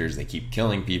characters. They keep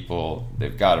killing people.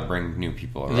 They've got to bring new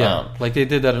people around. Yeah, like they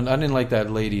did that. I didn't like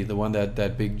that lady, the one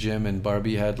that Big Jim and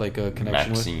Barbie had like a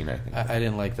connection Maxine, with. I think. I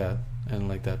didn't like that. I didn't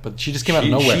like that. But she just came out of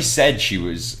nowhere. She said she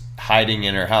was hiding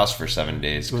in her house for 7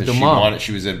 days because she wanted.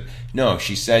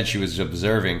 She said she was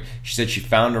observing. She said she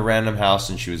found a random house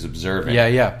and she was observing.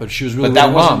 Yeah, but she was really. But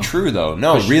that wasn't mom. true though.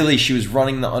 No, really, she was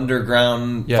running the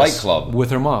underground fight club with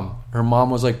her mom. Her mom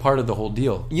was like part of the whole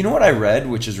deal. You know what I read,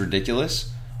 which is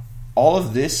ridiculous? All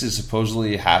of this is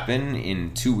supposedly happen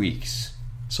in 2 weeks.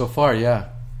 So far, yeah.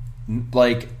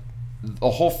 Like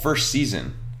the whole first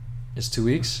season. It's 2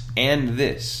 weeks? And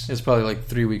this. It's probably like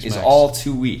 3 weeks It's max. all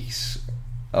 2 weeks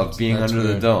of being under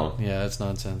weird. the dome. Yeah, that's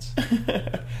nonsense.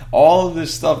 All of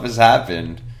this stuff has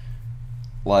happened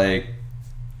like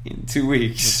in 2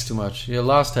 weeks. It's too much. Yeah,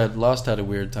 Lost had a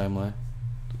weird timeline.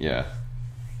 Yeah.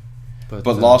 But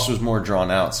Lost was more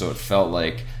drawn out, so it felt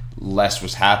like less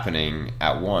was happening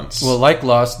at once. Well, like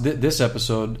Lost, this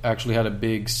episode actually had a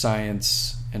big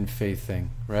science and faith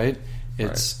thing, right?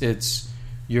 It's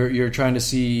You're trying to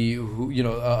see who,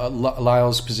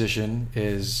 Lyle's position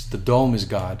is the dome is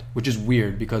God, which is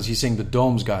weird because he's saying the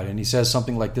dome's God, and he says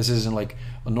something like this isn't like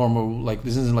a normal, like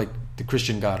this isn't like the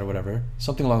Christian God or whatever,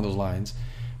 something along those lines.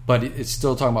 But it's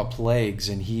still talking about plagues,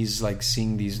 and he's like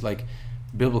seeing these like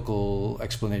biblical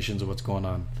explanations of what's going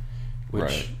on,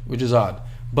 which is odd.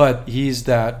 But he's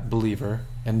that believer,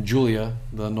 and Julia,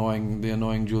 the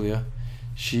annoying Julia,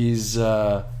 she's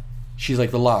like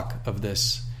the lock of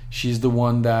this. She's the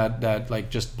one that like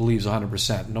just believes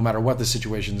 100%, no matter what the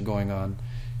situation's going on.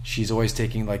 She's always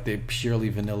taking like the purely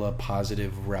vanilla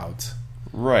positive route.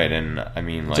 Right, and I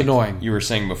mean, like, it's annoying. You were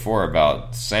saying before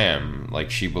about Sam,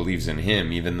 like she believes in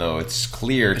him, even though it's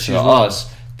clear to wrong.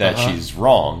 us that she's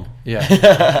wrong.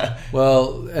 Yeah.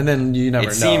 Well, and then you never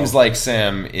know. It seems like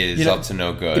Sam is up to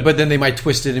no good. But then they might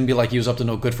twist it and be like he was up to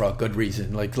no good for a good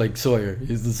reason, like Sawyer.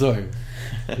 He's the Sawyer.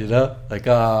 Like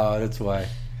that's why.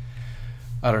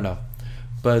 I don't know,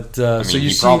 but I mean,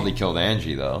 he probably killed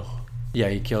Angie though. Yeah,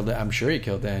 he killed. I'm sure he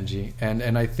killed Angie,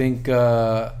 and I think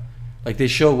like they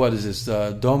show what is this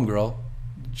Dome Girl?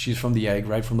 She's from the egg,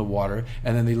 right from the water,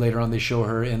 and then later on they show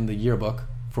her in the yearbook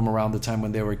from around the time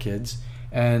when they were kids,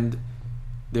 and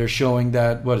they're showing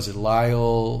that what is it?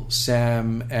 Lyle,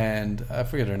 Sam, and I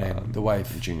forget her name, the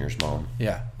wife, Junior's mom.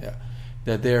 Yeah.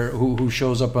 That they're who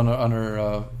shows up on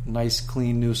her nice,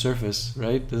 clean new Surface,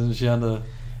 right? Isn't she on the?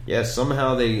 Yeah,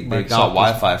 somehow they got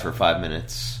Wi-Fi for 5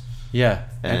 minutes. Yeah,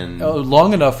 and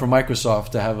long enough for Microsoft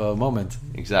to have a moment.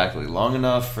 Exactly, long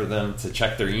enough for them to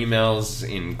check their emails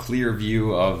in clear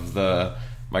view of the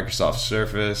Microsoft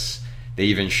Surface. They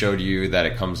even showed you that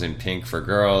it comes in pink for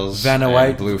girls, Vanna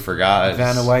White, blue for guys.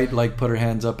 Vanna White like put her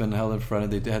hands up and held in front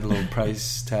of. They had a little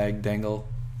price tag dangle.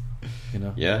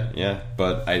 Yeah.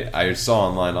 But I saw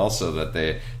online also that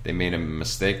they made a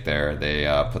mistake there. They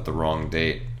put the wrong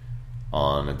date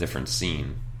on a different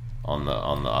scene on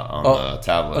the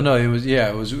tablet. Oh no, it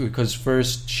was because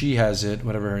first she has it,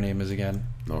 whatever her name is again.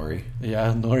 Nori.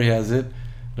 Yeah, Nori has it.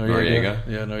 Noriega.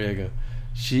 Yeah, Noriega.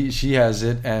 She has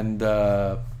it, and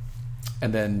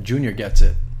then Junior gets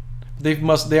it. They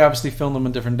obviously filmed them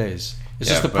in different days. It's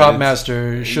just the prop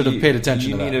master should have paid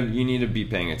attention to that. You need to be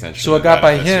paying attention. So it got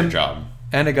by him,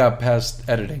 and it got past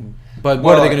editing. But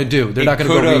what are they going to do? They're not going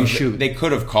to go reshoot. They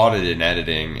could have caught it in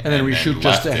editing and then reshoot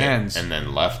just the hands, and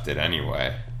then left it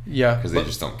anyway. Yeah, because they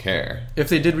just don't care. If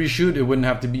they did reshoot, it wouldn't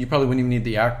have to be. You probably wouldn't even need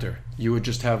the actor. You would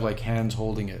just have like hands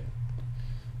holding it,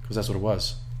 because that's what it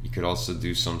was. You could also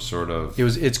do some sort of.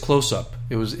 It's close up.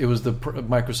 It was the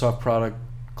Microsoft product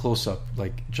close up,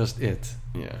 like just it.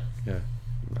 Yeah.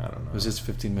 I don't know. It was just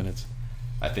 15 minutes.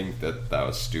 I think that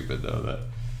was stupid though. That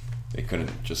they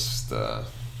couldn't just.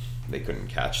 They couldn't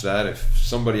catch that. If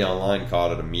somebody online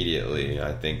caught it immediately,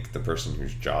 I think the person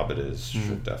whose job it is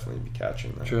should definitely be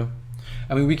catching that. True.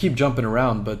 I mean, we keep jumping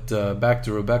around, but back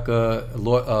to Rebecca.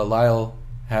 Lyle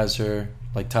has her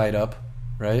like tied up,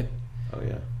 right? Oh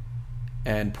yeah.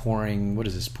 And pouring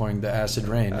the acid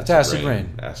rain. It's acid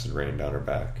rain. Acid rain down her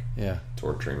back. Yeah.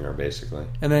 Torturing her basically.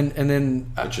 And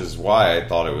then which is why I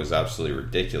thought it was absolutely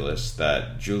ridiculous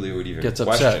that Julie would even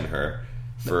question her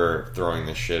for throwing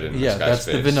this shit in this guy's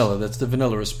face. That's the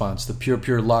vanilla response. The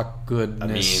pure lock goodness. I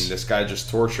mean, this guy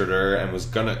just tortured her and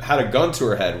had a gun to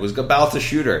her head, was about to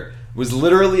shoot her, was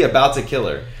literally about to kill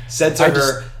her. Said to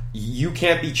her, you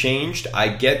can't be changed. I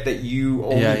get that you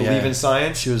only believe in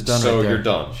science. She was done so right there. You're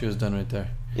done. She was done right there.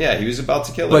 Yeah, he was about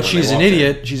to kill her. But she's an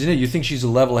idiot. She's an idiot. You think she's a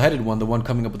level-headed one, the one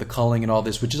coming up with the culling and all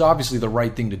this, which is obviously the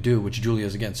right thing to do, which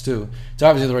Julia's against too. It's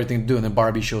obviously the right thing to do, and then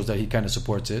Barbie shows that he kind of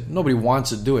supports it. Nobody wants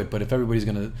to do it, but if everybody's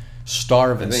going to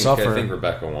starve and suffer... I think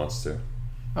Rebecca wants to. I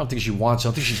don't think she wants to.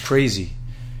 I don't think she's crazy.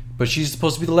 But she's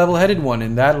supposed to be the level-headed one.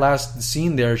 In that last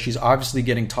scene there, she's obviously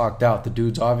getting talked out. The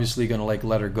dude's obviously going to like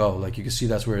let her go. Like you can see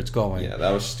that's where it's going. Yeah,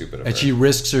 that was stupid of her. And she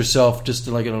risks herself just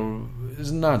to like... It's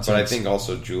nonsense. But I think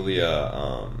also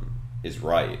Julia... is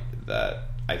right that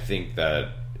I think that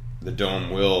the Dome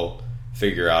will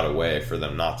figure out a way for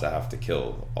them not to have to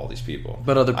kill all these people.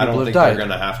 But other people have died. They're going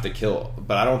to have to kill.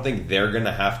 But I don't think they're going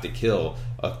to have to kill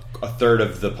a third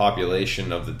of the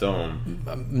population of the Dome.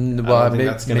 Well, I don't think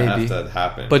that's going to have to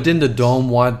happen. But didn't the Dome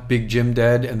want Big Jim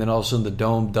dead, and then all of a sudden the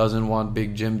Dome doesn't want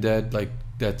Big Jim dead? Like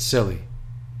that's silly,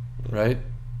 right?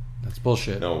 That's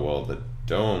bullshit. No, well the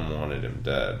Dome wanted him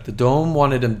dead. The Dome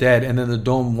wanted him dead, and then the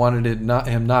Dome wanted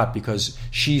him not because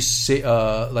she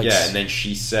and then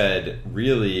she said,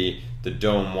 really, the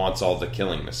Dome wants all the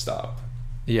killing to stop.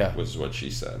 Yeah, was what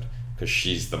she said because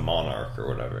she's the monarch or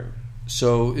whatever.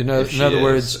 So in other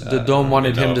words, the Dome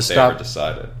wanted him to stop.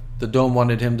 Decided. The Dome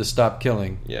wanted him to stop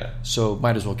killing. Yeah. So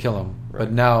might as well kill him. Right.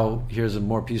 But now here's a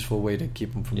more peaceful way to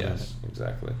keep him from doing it. Yes,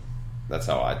 exactly. That's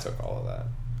how I took all of that.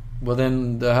 Well,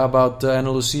 then, how about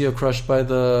Ana Lucia crushed by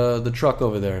the truck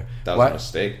over there? That was a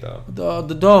mistake, though.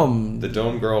 The dome. The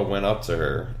dome girl went up to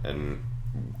her, and,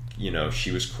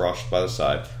 she was crushed by the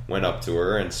side, went up to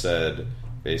her and said,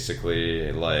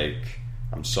 basically, like,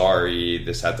 I'm sorry,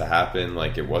 this had to happen,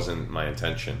 like, it wasn't my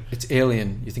intention. It's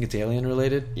alien. You think it's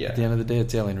alien-related? Yeah. At the end of the day,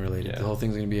 it's alien-related. Yeah. The whole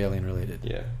thing's going to be alien-related.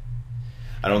 Yeah.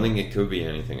 I don't think it could be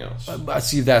anything else.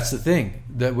 See, that's the thing.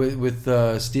 That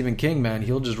with Stephen King, man,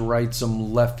 he'll just write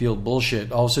some left field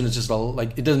bullshit. All of a sudden, it's just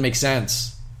it doesn't make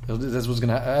sense. That's what's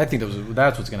gonna. I think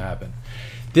that's what's gonna happen.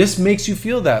 This makes you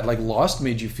feel that, like Lost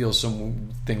made you feel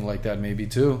something like that, maybe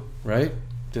too, right?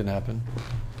 Didn't happen.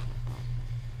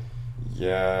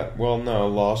 Yeah. Well, no,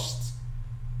 Lost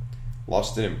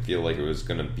didn't feel like it was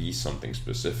gonna be something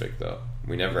specific, though.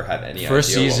 We never had any idea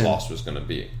what Lost was going to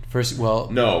be.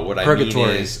 What I mean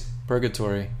is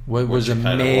Purgatory. What was a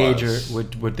major?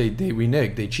 What they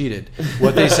reneged? They cheated.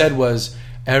 What they said was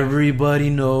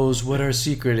everybody knows what our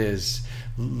secret is.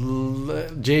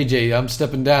 JJ, I'm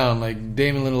stepping down. Like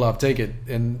Damon Lindelof, take it.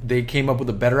 And they came up with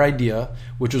a better idea,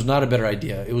 which was not a better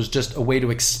idea. It was just a way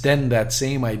to extend that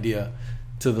same idea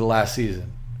to the last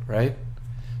season, right?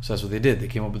 So that's what they did. They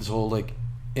came up with this whole like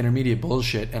intermediate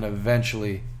bullshit, and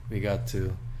eventually we got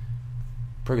to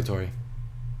Purgatory.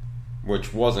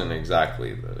 Which wasn't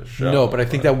exactly the show. No, but I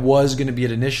think that was going to be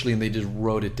it initially, and they just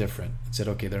wrote it different and said,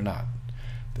 okay, they're not.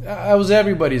 That was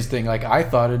everybody's thing. Like, I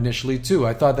thought initially, too.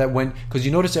 I thought that because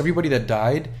you notice everybody that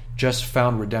died just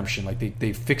found redemption. Like,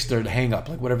 they fixed their hang-up,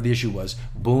 like whatever the issue was.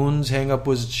 Boone's hang-up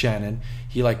was Shannon.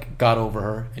 He, like, got over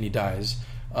her, and he dies.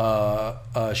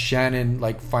 Shannon,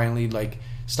 like, finally, like,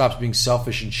 stops being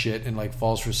selfish and shit and like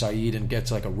falls for Saeed and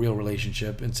gets like a real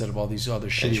relationship instead of all these other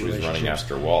shitty relationships. And she was running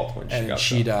after Walt when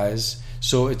she dies.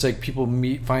 So it's like people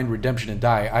find redemption and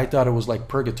die. I thought it was like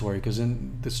purgatory because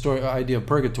in the story idea of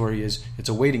purgatory is it's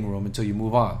a waiting room until you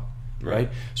move on, right?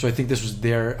 So I think this was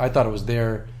I thought it was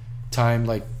their time.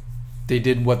 Like they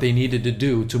did what they needed to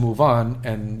do to move on,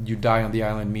 and you die on the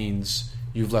island means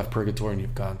you've left purgatory and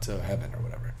you've gone to heaven or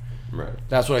whatever. Right.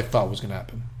 That's what I thought was going to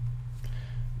happen.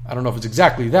 I don't know if it's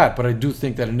exactly that, but I do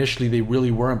think that initially they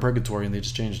really were in purgatory and they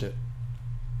just changed it.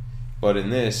 But in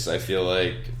this, I feel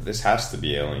like this has to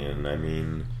be alien. I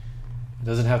mean, it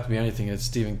doesn't have to be anything. It's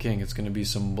Stephen King. It's going to be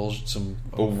some bullshit.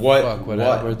 But what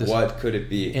could it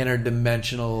be?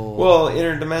 Interdimensional. Well,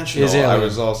 interdimensional. Is alien. I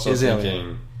was also thinking.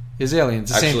 Alien. Is alien.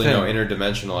 It's the Actually, same thing. no,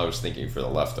 interdimensional. I was thinking for the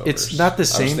leftovers. It's not the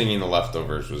same. I was thinking the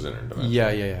leftovers was interdimensional.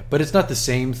 Yeah. But it's not the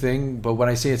same thing. But when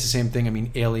I say it's the same thing, I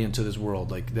mean alien to this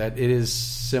world. Like that, it is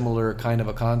similar kind of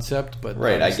a concept. But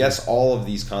right. I guess all of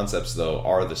these concepts though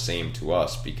are the same to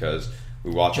us because we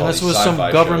watch all these sci-fi shows.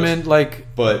 Some government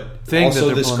but thing.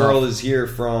 Also, this girl is here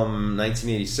from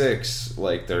 1986.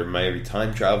 Like there might be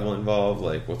time travel involved.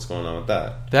 Like what's going on with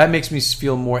that? That makes me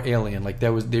feel more alien. Like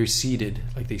they're seeded.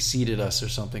 Like they seeded us or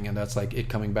something, and that's like it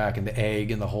coming back and the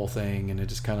egg and the whole thing, and it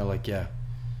just kind of like I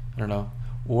don't know.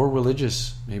 Or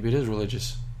religious. Maybe it is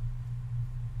religious.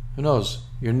 Who knows?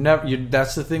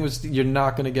 That's the thing. You're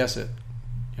not going to guess it.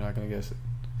 You're not going to guess it.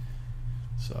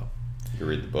 So you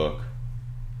read the book.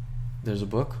 There's a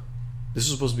book. This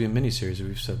is supposed to be a miniseries.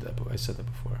 We've said that. I said that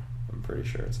before. I'm pretty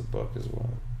sure it's a book as well.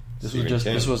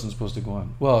 This wasn't supposed to go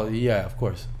on. Well, yeah, of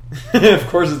course. Of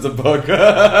course, it's a book.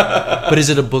 But is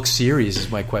it a book series?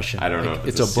 Is my question. I don't know if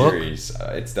it's a series.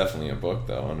 It's definitely a book,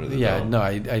 though. Under the dome. No,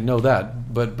 I know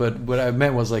that. But what I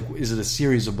meant was like, is it a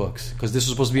series of books? Because this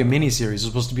was supposed to be a miniseries. It's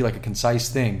supposed to be like a concise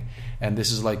thing, and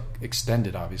this is like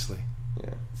extended, obviously.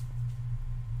 Yeah.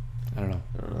 I don't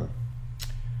know.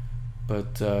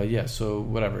 But yeah, so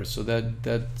whatever. So that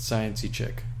sciencey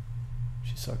chick,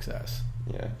 she sucks ass.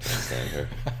 Yeah, can't stand her.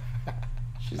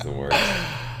 She's the worst.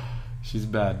 She's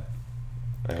bad.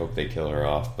 I hope they kill her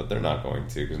off, but they're not going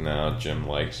to because now Jim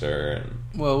likes her. And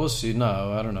well, we'll see.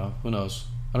 No, I don't know. Who knows?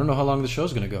 I don't know how long the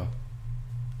show's going to go.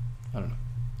 I don't know.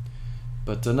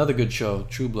 But another good show,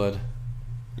 True Blood.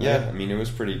 Yeah, I mean it was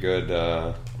pretty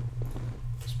good.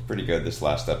 Pretty good this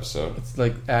last episode. It's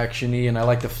like action-y, and I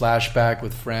like the flashback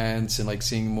with France and like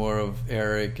seeing more of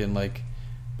Eric and like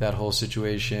that whole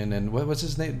situation. And what's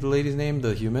his name? The lady's name?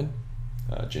 The human?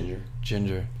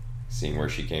 Ginger. Seeing where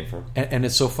she came from. And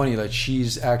it's so funny that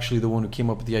she's actually the one who came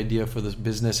up with the idea for this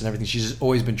business and everything. She's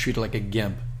always been treated like a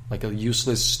gimp, like a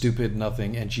useless, stupid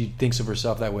nothing, and she thinks of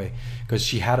herself that way because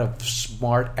she had a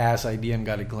smart-ass idea and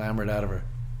got it glamored out of her.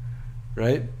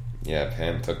 Right? Yeah,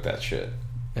 Pam took that shit.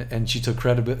 And she took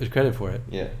credit for it.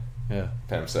 Yeah.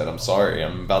 Pam said, "I'm sorry,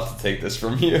 I'm about to take this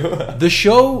from you." The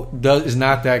show is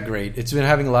not that great. It's been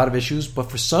having a lot of issues,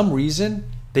 but for some reason,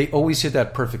 they always hit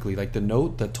that perfectly. Like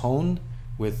the tone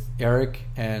with Eric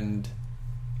and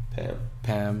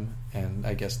Pam, and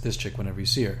I guess this chick whenever you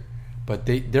see her. But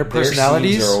their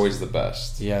personalities scenes are always the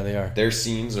best. Yeah, they are. Their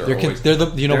scenes are always they're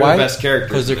the you know why? The best characters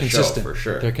because they're in the consistent show, for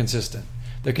sure. They're consistent.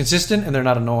 They're consistent and they're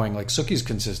not annoying. Like Suki's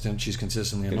consistent; she's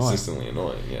consistently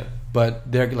annoying. Yeah.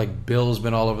 But they're like Bill's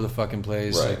been all over the fucking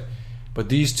place. Right. Like, but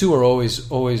these two are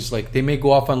always like they may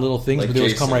go off on little things, like but they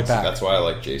always come right back. That's why I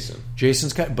like Jason.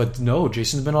 Jason's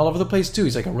been all over the place too.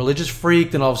 He's like a religious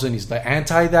freak, then all of a sudden he's like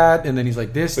anti that, and then he's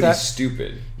like this. But that. He's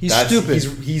stupid. Stupid.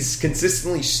 He's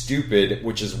consistently stupid,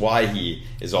 which is why he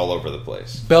is all over the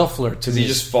place. Belfleur, because he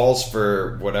just falls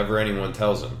for whatever anyone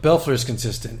tells him. Belfleur is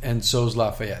consistent, and so is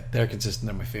Lafayette. They're consistent.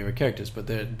 They're my favorite characters, but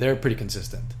they're pretty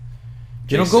consistent.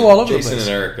 You don't go all over the place. Jason and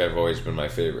Eric have always been my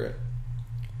favorite.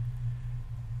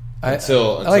 I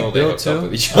Until like they Bill hooked too. up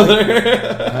with each other.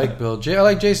 I like Bill. I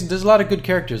like Jason. There's a lot of good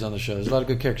characters on the show. There's a lot of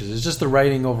good characters. It's just the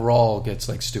writing overall gets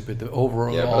like stupid. The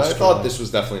overall. Yeah, but I thought this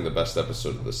was definitely the best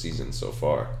episode of the season so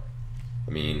far. I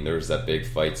mean, there was that big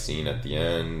fight scene at the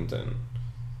end, and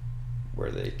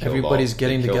where everybody's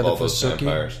getting together for Suki.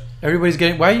 Vampires. Everybody's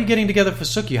getting. Why are you getting together for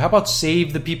Suki? How about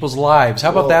save the people's lives?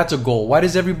 How about that's a goal? Why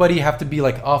does everybody have to be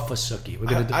like off for Suki?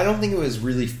 I don't think it was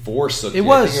really for Suki. It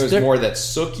was. I think it was more that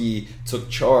Suki took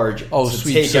charge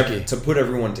to put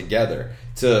everyone together.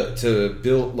 To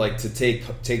build, like, to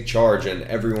take charge, and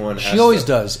everyone has. She always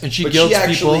does, and she guilts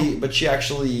people. But she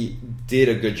actually did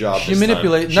a good job. She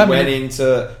manipulated.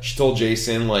 She told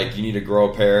Jason, like, you need to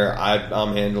grow a pair.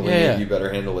 I'm handling it. You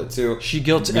better handle it too. She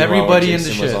guilts everybody in the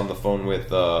shit. Jason was on the phone with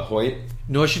Hoyt.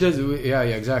 No, she does. Yeah,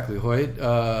 exactly. Hoyt.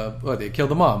 They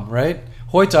killed the mom, right?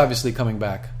 Hoyt's obviously coming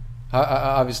back.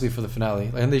 Obviously for the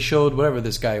finale, and they showed whatever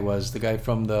this guy was, the guy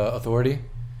from the Authority.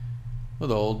 Well,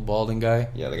 the old balding guy.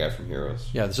 Yeah, the guy from Heroes.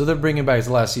 Yeah, so they're bringing back. It's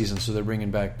the last season, so they're bringing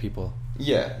back people.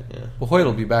 Yeah. Well, Hoyt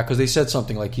will be back because they said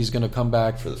something like he's going to come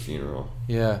back for the funeral.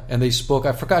 Yeah, and they spoke.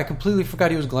 I completely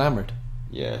forgot he was glamoured.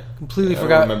 Yeah, completely I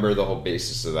forgot. don't remember the whole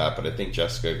basis of that, but I think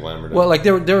Jessica glamoured him. Well, like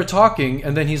they were talking,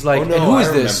 and then he's like, "Oh no, who is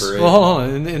I this?" remember it. Well, hold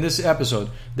on. In this episode,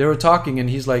 they were talking,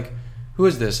 and he's like, "Who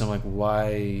is this?" I'm like,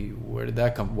 "Why? Where did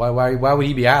that come? Why would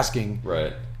he be asking?"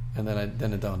 Right. And then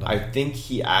it dawned on me. I think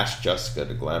he asked Jessica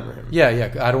to glamour him. Yeah.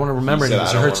 I don't want to remember any of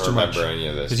this. It hurts too much. Any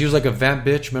of this because he was like a vamp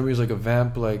bitch. Remember, he was like a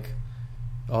vamp. Like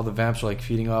all the vamps were like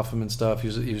feeding off him and stuff. He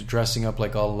was dressing up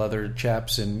like all leather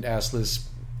chaps and assless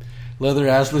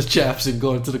chaps and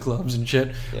going to the clubs and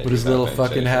shit with his little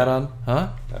fucking hat on. Huh?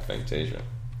 At Fantasia.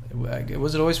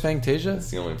 Was it always Fantasia?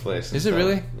 It's the only place. Is it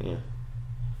really? Yeah.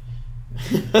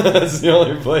 That's the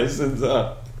only place in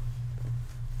town.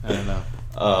 I don't know.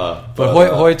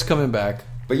 But Hoyt's coming back.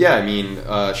 But yeah, I mean,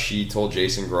 she told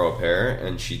Jason grow a pair,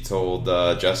 and she told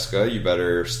Jessica, you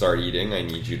better start eating. I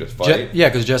need you to fight.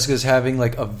 Because Jessica's having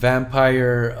like a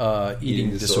vampire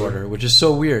eating disorder, which is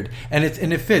so weird, and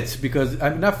it fits because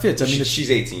not fits. I mean,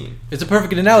 she's 18. It's a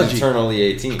perfect analogy. She's eternally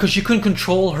 18 because she couldn't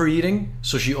control her eating,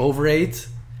 so she overate,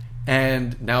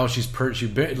 and now she's purged. She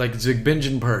like it's like binge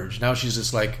and purge. Now she's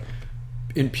just like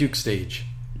in puke stage,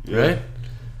 right?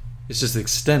 It's just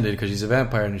extended because she's a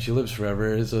vampire and she lives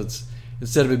forever. So it's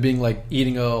instead of it being like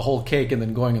eating a whole cake and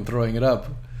then going and throwing it up,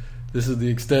 this is the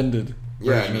extended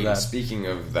version of that. Speaking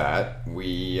of that,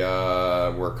 we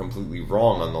were completely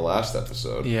wrong on the last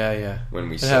episode. Yeah. When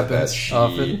we said that she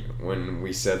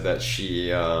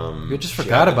you just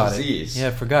forgot about it. Yeah,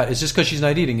 I forgot. It's just because she's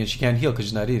not eating and she can't heal because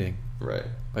she's not eating. Right.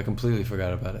 I completely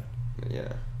forgot about it.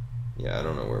 Yeah. I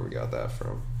don't know where we got that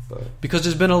from. Because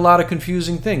there's been a lot of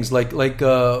confusing things, like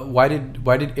why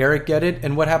did Eric get it,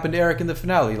 and what happened to Eric in the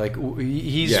finale? Like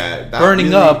he's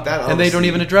burning up, and they don't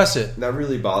even address it. That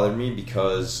really bothered me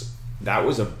because that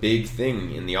was a big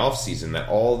thing in the off season. That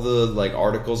all the like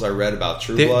articles I read about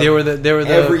True Blood, they were the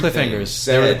cliffhangers.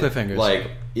 They were the cliffhangers. Like,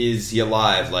 is he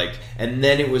alive? Like, and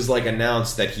then it was like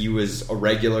announced that he was a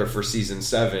regular for season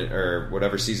 7 or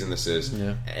whatever season this is.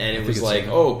 Yeah, and it was like,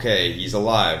 okay, he's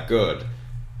alive, good.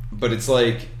 But it's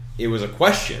like. It was a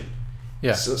question.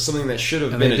 Yeah. So something that should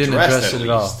have been addressed at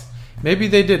least. All. Maybe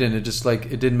they didn't. It just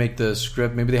like it didn't make the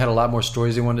script. Maybe they had a lot more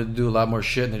stories they wanted to do, a lot more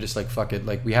shit, and they're just like, fuck it.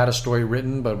 Like we had a story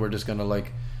written, but we're just gonna leave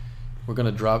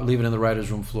it in the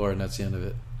writer's room floor, and that's the end of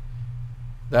it.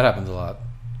 That happens a lot.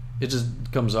 It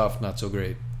just comes off not so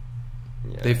great.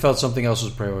 Yeah. They felt something else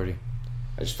was priority.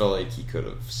 I just felt like he could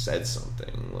have said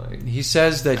something. Like he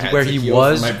says that where he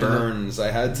was. From my burns. I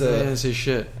had to. I didn't say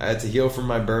shit. I had to heal from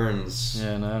my burns.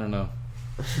 Yeah, no, I don't know.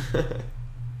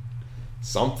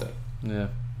 Something. Yeah.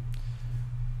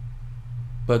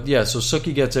 But yeah, so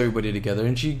Suki gets everybody together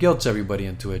and she guilts everybody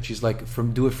into it. She's like,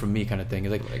 do it for me kind of thing.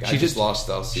 Like she just lost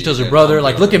Elsie. She tells her brother,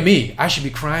 like, look at me. I should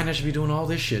be crying. I should be doing all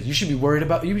this shit. You should be worried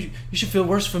about. You should feel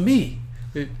worse for me.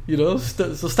 So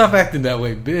stop acting that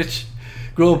way, bitch.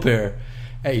 grow a pair.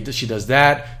 Hey, she does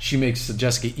that. She makes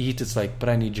Jessica eat. It's like, but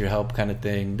I need your help, kind of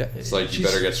thing. It's like, you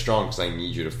better get strong because I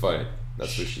need you to fight.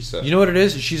 That's what she said. You know what it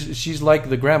is? She's like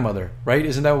the grandmother, right?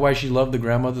 Isn't that why she loved the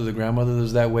grandmother? The grandmother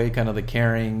was that way, kind of the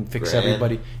caring, fix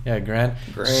everybody. Yeah, Gran.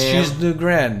 She's the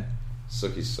Gran.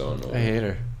 Suki's so annoying. I hate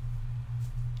her.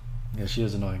 Yeah, she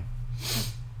is annoying.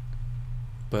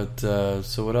 But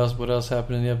so what else? What else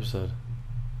happened in the episode?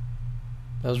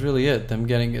 That was really it. Them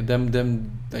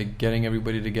getting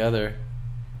everybody together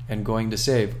and going to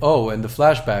save. Oh, and the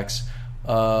flashbacks.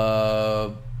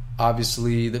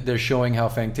 Obviously, they're showing how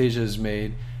Fantasia is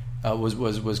made,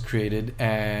 was created,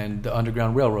 and the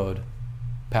Underground Railroad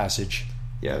passage.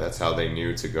 Yeah, that's how they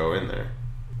knew to go in there.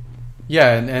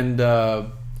 Yeah, and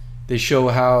they show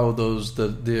how the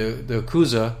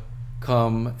Yakuza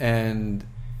come and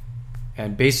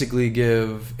basically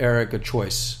give Eric a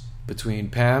choice between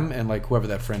Pam and like whoever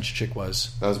that French chick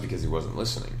was. That was because he wasn't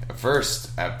listening. At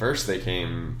first they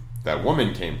came. That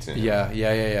woman came to him.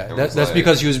 Yeah. That's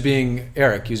because he was being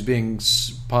Eric. He was being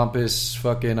pompous,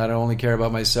 fucking, I don't only care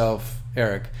about myself,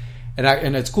 Eric.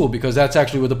 And it's cool because that's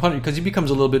actually with the pun, because he becomes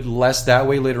a little bit less that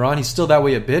way later on. He's still that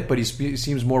way a bit, but he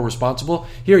seems more responsible.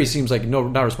 Here he seems like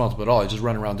not responsible at all. He's just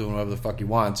running around doing whatever the fuck he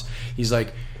wants. He's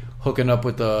like hooking up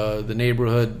with the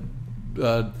neighborhood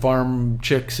farm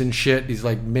chicks and shit. He's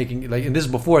like making like, and this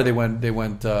is before they went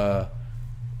what's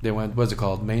it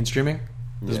called, mainstreaming.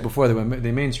 This is before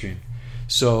they mainstream.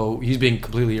 So he's being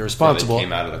completely irresponsible. They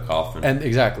came out of the coffin. And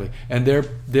exactly. And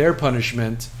their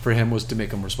punishment for him was to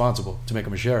make him responsible, to make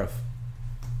him a sheriff.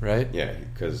 Right? Yeah,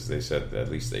 because they said that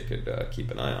at least they could keep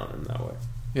an eye on him that way.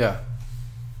 Yeah.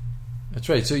 That's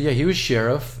right. So yeah, he was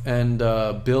sheriff, and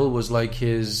Bill was like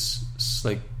his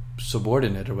like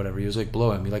subordinate or whatever. He was like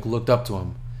below him. He like looked up to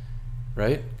him.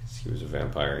 Right? He was a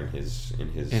vampire in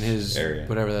his area.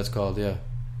 Whatever that's called, yeah.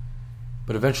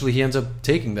 But eventually he ends up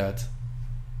taking that.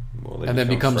 Well, and then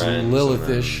becomes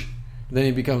Lilithish. Then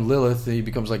he becomes Lilith, and he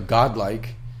becomes like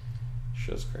godlike.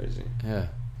 Shit's crazy. Yeah.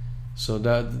 So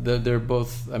that they're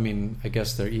both, I mean, I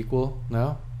guess they're equal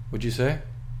now, would you say?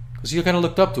 Because you kind of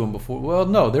looked up to him before. Well,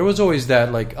 no, there was always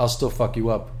that, like, I'll still fuck you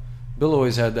up. Bill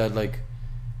always had that, like...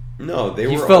 No,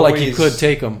 he felt like he could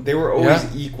take him. They were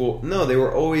always equal. No, they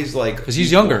were always like... Because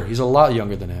he's younger. He's a lot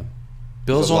younger than him.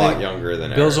 Bill's a lot younger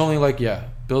than Bill's Eric. only like,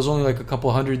 Bill's only like a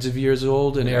couple hundreds of years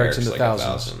old, and Eric's in the like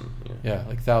thousands. 1,000, yeah,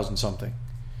 like 1,000 something.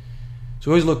 So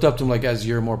we always looked up to him like, as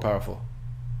you're more powerful.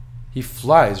 He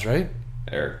flies, right?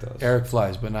 Eric does. Eric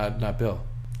flies, but not Bill.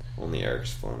 Only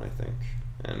Eric's flown, I think.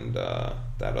 And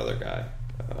that other guy.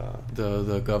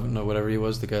 The governor, whatever he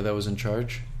was, the guy that was in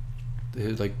charge.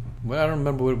 Like, well, I don't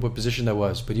remember what position that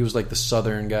was, but he was like the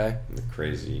southern guy. The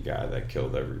crazy guy that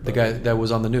killed everybody. The guy that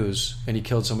was on the news, and he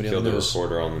killed somebody on the news. Killed a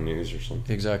reporter on the news or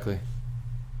something. Exactly.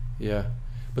 Yeah.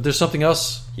 But there's something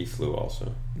else. He flew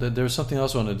also. There was something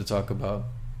else I wanted to talk about.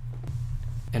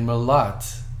 And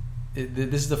Malat.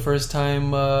 This is the first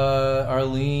time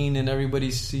Arlene and everybody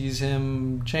sees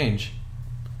him change.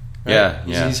 Right?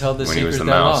 Yeah. He's held this when secret he was the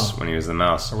that mouse. long. When he was the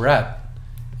mouse. A rat.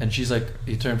 And she's like,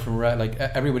 he turned from rat. Like,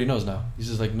 everybody knows now. He's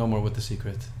just like, no more with the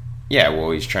secret. Yeah,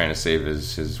 well, he's trying to save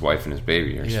his wife and his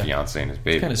baby, or his fiance and his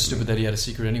baby. It's kind of stupid that he had a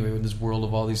secret anyway in this world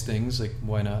of all these things. Like,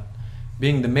 why not?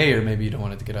 Being the mayor, maybe you don't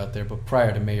want it to get out there, but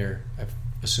prior to mayor, I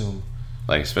assume.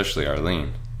 Like, especially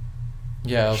Arlene.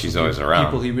 Yeah. She's always around.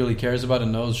 People he really cares about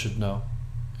and knows should know.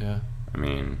 Yeah. I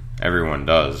mean, everyone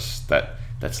does.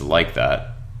 That's like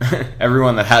that.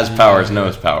 Everyone that has powers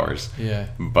knows powers. Yeah.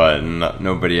 But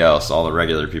nobody else. All the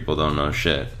regular people don't know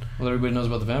shit. Well, everybody knows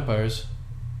about the vampires.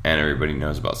 And everybody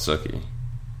knows about Sookie.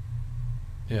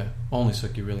 Yeah. Only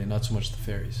Sookie, really. Not so much the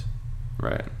fairies.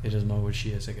 Right. They don't know what she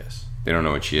is, I guess. They don't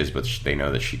know what she is, but they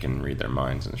know that she can read their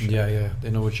minds and shit. Yeah.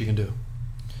 They know what she can do.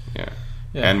 Yeah.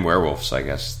 And werewolves, I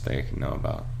guess, they know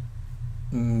about.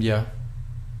 Yeah.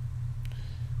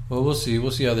 Well, we'll see.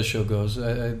 We'll see how the show goes.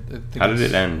 I think how did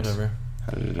it end? Whatever.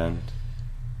 How did it end?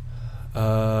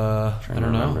 I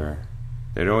don't know.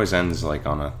 It always ends like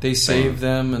on a... They save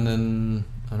them, and then...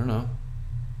 I don't know.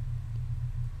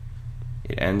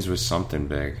 It ends with something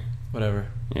big. Whatever.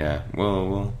 Yeah.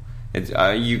 Well,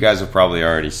 you guys have probably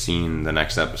already seen the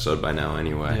next episode by now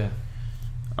anyway.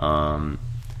 Yeah.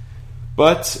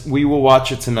 But we will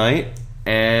watch it tonight,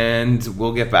 and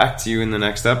we'll get back to you in the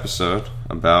next episode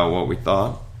about what we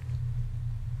thought.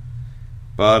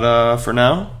 But for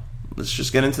now, let's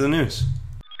just get into the news.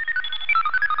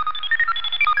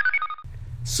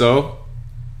 So,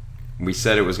 we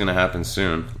said it was going to happen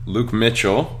soon. Luke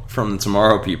Mitchell from the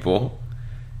Tomorrow People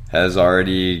has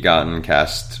already gotten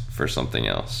cast for something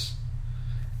else.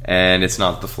 And it's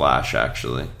not The Flash,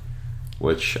 actually.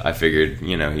 which I figured,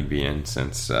 he'd be in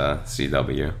since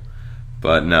CW.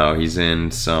 But no, he's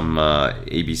in some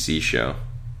ABC show,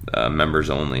 members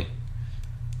only.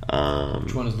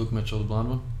 Which one is Luke Mitchell, the blonde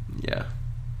one? Yeah.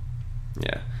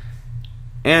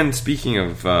 And speaking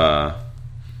of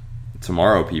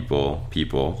Tomorrow People.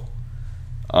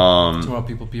 Tomorrow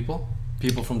People?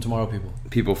 People from Tomorrow People.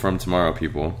 People from Tomorrow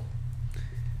People.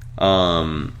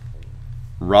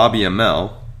 Robbie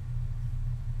Amell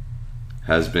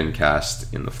has been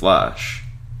cast in The Flash.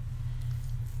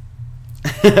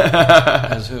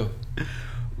 As who?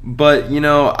 But,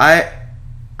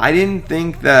 I didn't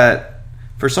think that...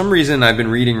 For some reason, I've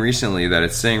been reading recently that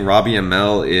it's saying Robbie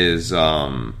Amell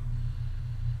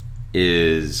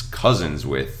is cousins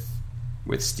with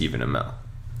Stephen Amell.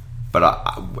 But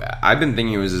I've been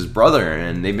thinking it was his brother,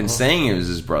 and they've been saying it was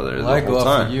his brother the whole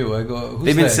time. For you. Who's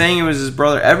they've been saying it was his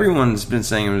brother. Everyone's been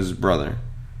saying it was his brother.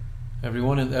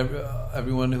 Everyone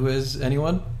who is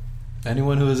anyone?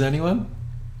 Anyone who is anyone?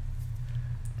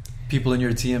 People in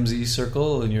your TMZ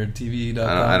circle and your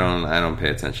TV.com? I don't pay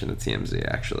attention to TMZ,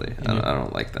 actually. I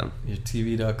don't like them. Your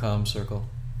TV.com circle.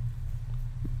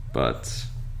 But...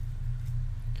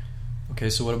 Okay,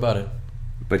 so what about it?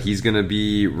 But he's going to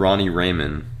be Ronnie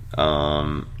Raymond,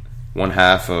 one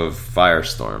half of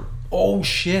Firestorm. Oh,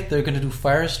 shit. They're going to do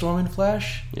Firestorm in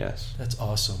Flash? Yes. That's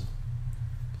awesome.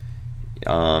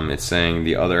 It's saying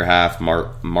the other half,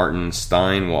 Martin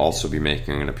Stein, will also be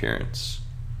making an appearance.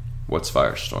 What's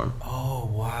Firestorm?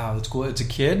 Oh, wow. That's cool. It's a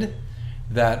kid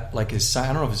that, like, I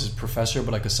don't know if it's his professor,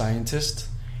 but like a scientist.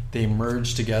 They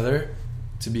merge together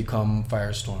to become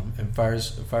Firestorm. And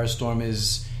Firestorm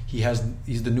is...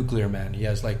 He's the nuclear man. He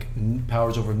has like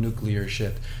powers over nuclear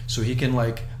shit. So he can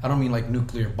like, I don't mean like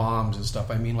nuclear bombs and stuff.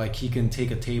 I mean like he can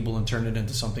take a table and turn it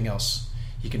into something else.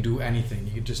 He can do anything.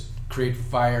 He can just create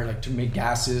fire, like to make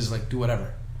gases, like do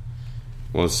whatever.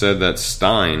 Well, it said that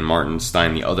Martin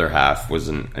Stein, the other half, was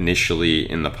initially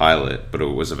in the pilot, but it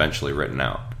was eventually written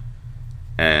out.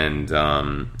 And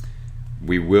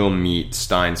we will meet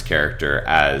Stein's character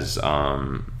as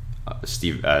Robbie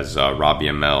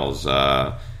Amell's.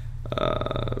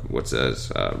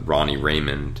 Ronnie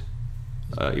Raymond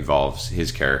evolves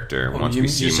his character once we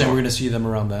see you're saying more. We're going to see them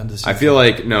around then? I feel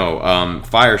like no.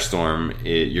 Firestorm.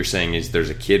 You're saying is there's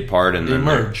a kid part and they then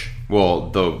merge. Well,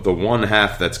 the one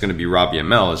half that's going to be Robbie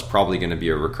Amell is probably going to be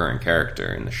a recurring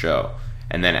character in the show,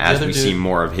 and then as we see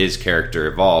more of his character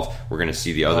evolve, we're going to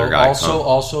see the other guy.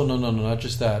 Also, no, not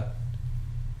just that.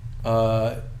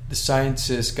 The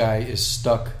scientist guy is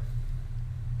stuck.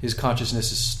 His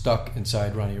consciousness is stuck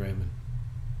inside Ronnie Raymond.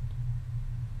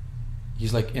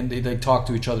 He's like, they talk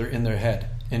to each other in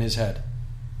his head,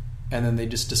 and then they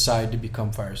just decide to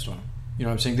become Firestorm. You know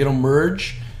what I'm saying? They don't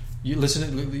merge.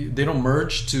 They don't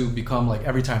merge to become like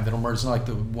every time. They don't merge. It's not like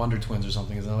the Wonder Twins or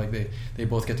something. It's not like they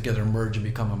both get together and merge and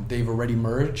become them. They've already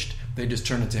merged. They just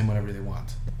turn it to him whenever they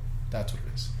want. That's what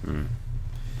it is. Mm.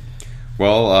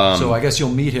 Well, so I guess you'll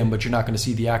meet him, but you're not going to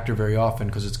see the actor very often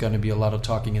because it's going to be a lot of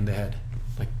talking in the head.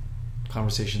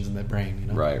 Conversations in their brain,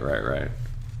 Right.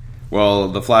 Well,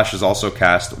 The Flash has also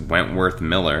cast Wentworth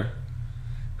Miller,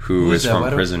 who is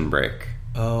from Prison Break.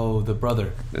 Oh, the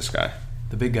brother. This guy.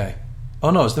 The big guy. Oh,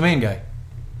 no, it's the main guy.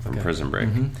 From Prison Break.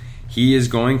 Mm-hmm. He is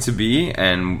going to be,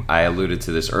 and I alluded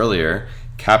to this earlier,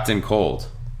 Captain Cold.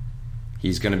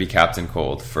 He's going to be Captain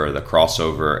Cold for the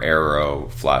crossover Arrow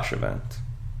Flash event.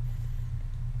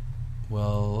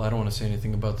 Well, I don't want to say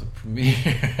anything about the premiere.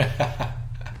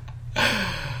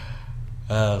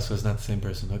 So it's not the same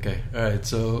person. Okay. All right.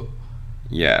 So...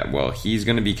 Yeah, well, he's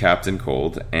going to be Captain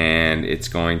Cold, and it's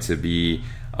going to be...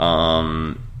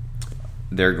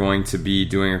 they're going to be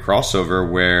doing a crossover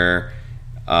where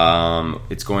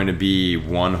it's going to be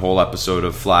one whole episode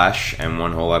of Flash and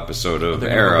one whole episode of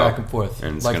Arrow. Back and forth.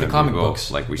 And it's like the comic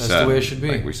books. Like we That's said. the way it should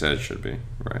be. Like we said it should be.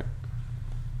 Right.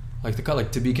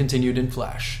 Like to be continued in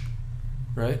Flash.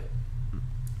 Right?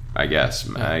 I guess.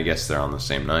 Yeah. I guess they're on the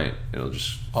same night. It'll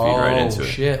just feed right into it.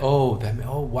 Shit. Oh,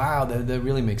 wow. That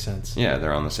really makes sense. Yeah,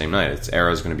 they're on the same night.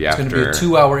 Arrow's going to be after... It's going to be a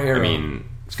 2-hour Arrow. I mean,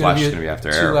 Flash is going to be after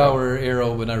Arrow. 2-hour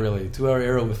Arrow, but not really. 2-hour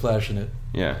Arrow with Flash in it.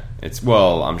 Yeah.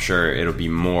 I'm sure it'll be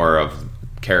more of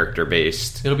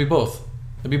character-based. It'll be both.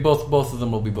 It'll be both. Both of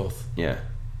them will be both. Yeah.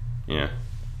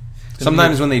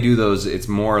 Sometimes when they do those, it's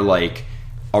more like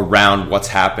around what's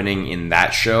happening in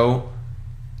that show,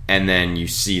 and then you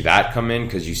see that come in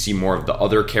because you see more of the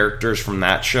other characters from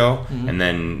that show, and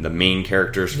then the main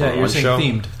characters from one show.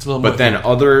 Themed. It's a little but then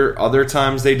themed. other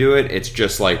times they do it, it's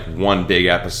just like one big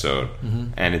episode,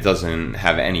 and it doesn't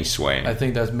have any sway. I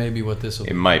think that's maybe what this will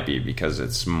be. It might be because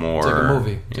it's more. It's like a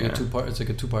movie. It's like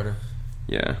a two-parter.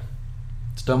 Yeah.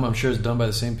 It's done. I'm sure it's done by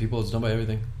the same people. It's done by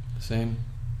everything. Same.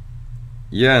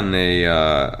 Yeah, and they.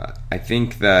 I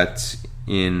think that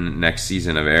in next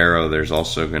season of Arrow, there's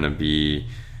also going to be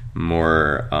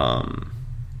more.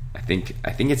 I think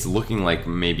it's looking like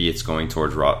maybe it's going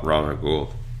towards Ra's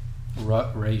Gould.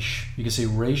 Raish. You can say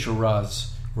Raish or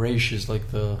Raz. Raish is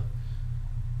like the.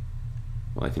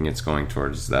 Well, I think it's going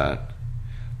towards that.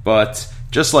 But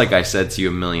just like I said to you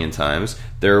a million times,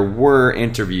 there were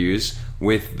interviews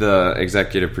with the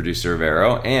executive producer of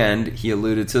Arrow, and he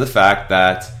alluded to the fact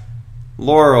that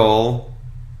Laurel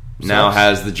now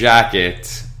has the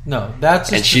jacket. No,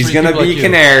 that's and she's going to be like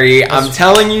Canary. I'm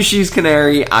telling you, she's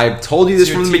Canary. I've told you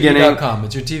this from the beginning.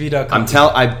 It's your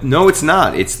TV.com. No, it's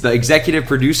not. It's the executive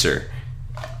producer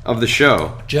of the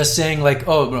show. Just saying, like,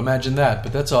 oh, imagine that,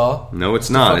 but that's all. No, it's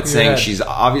not. It's saying she's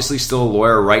obviously still a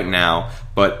lawyer right now,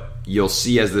 but you'll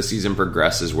see as the season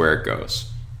progresses where it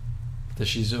goes. That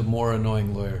she's a more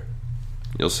annoying lawyer.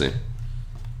 You'll see.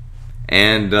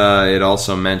 And it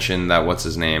also mentioned that what's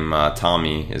his name,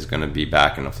 Tommy, is going to be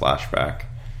back in a flashback.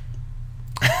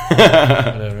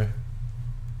 Whatever.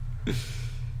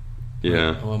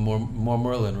 Yeah. I want more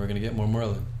Merlin. We're going to get more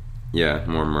Merlin. Yeah,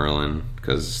 more Merlin,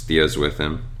 because Thea's with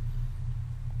him.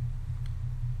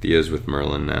 Thea's with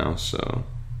Merlin now, so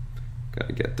got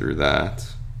to get through that.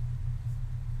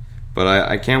 But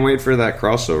I can't wait for that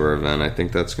crossover event. I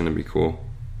think that's going to be cool.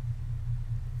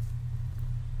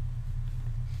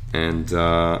 And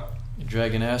you're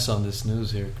dragging ass on this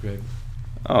news here, Greg.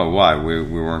 Oh, why? We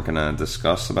weren't going to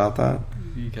discuss about that?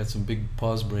 You got some big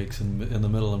pause breaks in the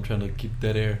middle. I'm trying to keep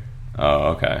dead air. Oh,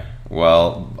 okay.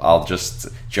 Well, I'll just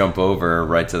jump over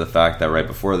right to the fact that right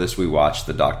before this, we watched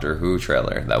the Doctor Who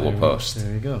trailer that we'll post.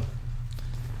 There you go.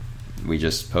 We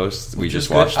just watched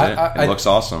it. It looks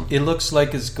awesome. It looks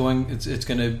like it's going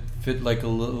to fit like a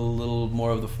little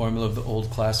more of the formula of the old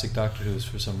classic Doctor Who's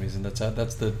for some reason. That's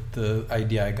the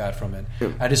idea I got from it.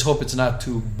 I just hope it's not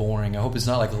too boring. I hope it's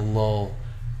not like a lull.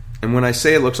 And when I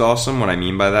say it looks awesome, what I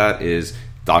mean by that is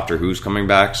Doctor Who's coming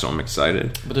back, so I'm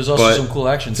excited. But there's also some cool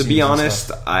action scenes. To be honest,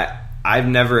 I've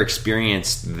never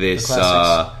experienced this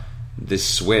this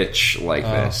switch like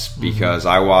this because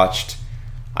I watched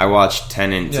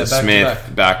Tennant to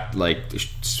Smith back like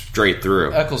straight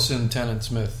through. Eccleston, Tennant,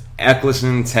 Smith.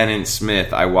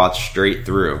 I watched straight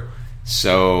through.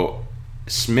 So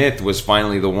Smith was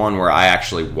finally the one where I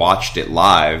actually watched it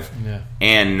live,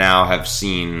 and now have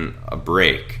seen a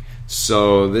break.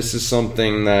 So this is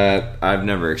something that I've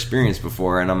never experienced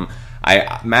before, and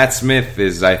Matt Smith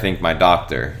is, I think, my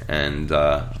doctor, and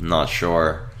I'm not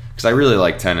sure because I really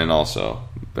like Tennant also.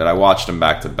 But I watched them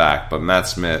back to back. But Matt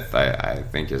Smith, I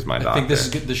think, is my doctor. I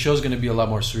think the show's going to be a lot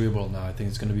more cerebral now. I think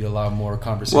it's going to be a lot more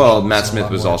conversation. Well, Matt Smith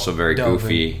was also very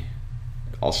goofy.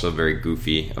 Also very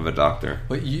goofy of a doctor.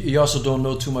 But you also don't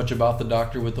know too much about the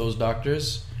Doctor with those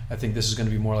doctors. I think this is going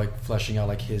to be more like fleshing out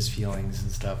like his feelings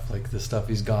and stuff, like the stuff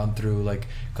he's gone through, like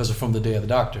because from the day of the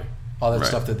Doctor, all that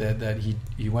stuff that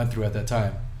he went through at that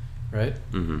time, right?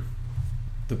 Mm-hmm.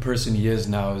 The person he is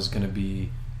now is going to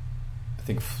be, I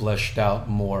think, fleshed out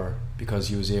more because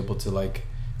he was able to like.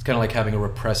 It's kind of like having a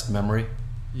repressed memory,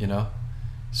 you know.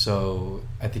 So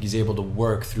I think he's able to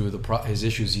work through his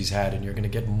issues he's had, and you're going to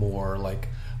get more like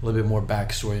a little bit more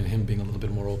backstory and him being a little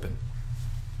bit more open.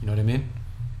 You know what I mean?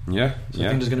 Yeah. So I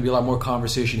think there's going to be a lot more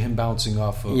conversation, him bouncing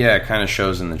off of... Yeah, it kind of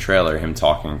shows in the trailer, him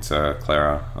talking to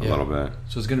Clara a little bit.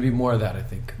 So it's going to be more of that, I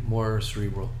think. More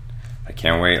cerebral. I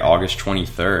can't wait. August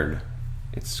 23rd.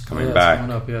 It's coming back. It's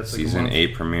coming up. Yeah, it's Season like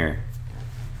 8 premiere.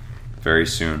 Very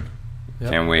soon.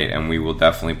 Yep. Can't wait. And we will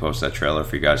definitely post that trailer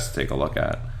for you guys to take a look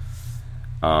at.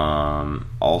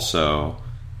 Also,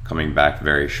 coming back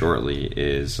very shortly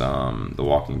is The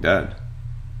Walking Dead.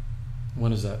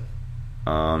 When is that?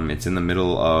 It's in the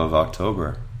middle of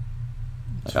October,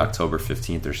 like October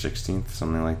 15th or 16th,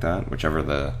 something like that, whichever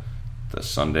the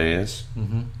Sunday is.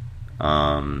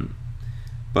 Mm-hmm.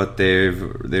 But they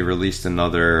released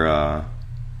another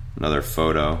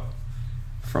photo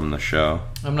from the show.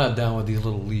 I'm not down with these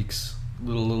little leaks,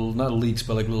 little not leaks,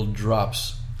 but like little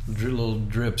drops, little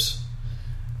drips.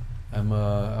 I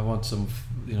want some,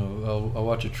 I'll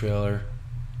watch a trailer.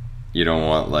 You don't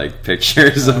want like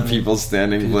pictures of people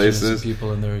standing places.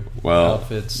 People in their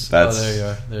outfits. There you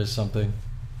are. There's something.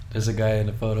 There's a guy in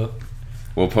the photo.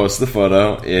 We'll post the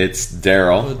photo. It's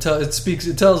Daryl.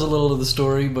 It tells a little of the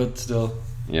story, but still.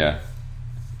 Yeah,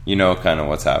 you know kind of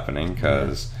what's happening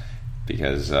because.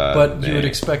 But you would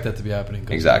expect that to be happening.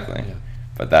 Exactly. Yeah.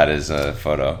 But that is a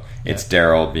photo. It's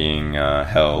Daryl being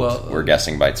held. Well, we're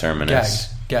guessing by Terminus.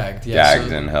 Gagged,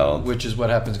 and held. Which is what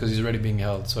happens because he's already being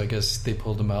held. So I guess they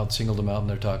pulled him out, singled him out, and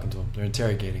they're talking to him. They're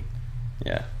interrogating.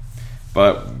 Yeah.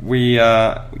 But we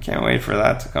can't wait for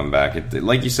that to come back.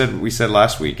 Like you said, we said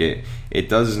last week, it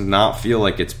does not feel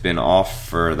like it's been off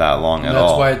for that long at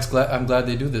all. That's why I'm glad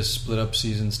they do this split up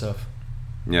season stuff.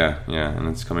 Yeah, and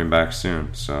it's coming back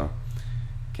soon, so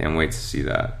can't wait to see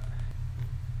that.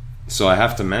 So I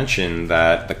have to mention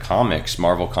that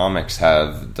Marvel Comics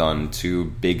have done 2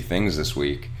 big things this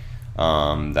week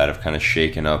that have kind of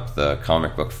shaken up the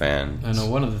comic book fans. I know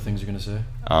one of the things you're going to say.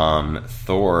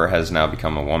 Thor has now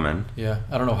become a woman. Yeah,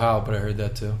 I don't know how, but I heard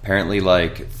that too. Apparently,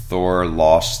 Thor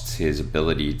lost his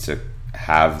ability to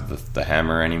have the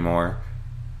hammer anymore,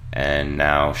 and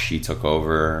now she took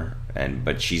over.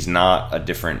 But she's not a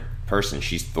different person.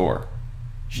 She's Thor.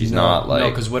 She's not like... No,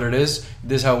 because what it is,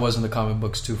 this is how it was in the comic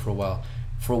books too for a while.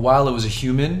 For a while, it was a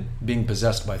human being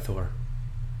possessed by Thor.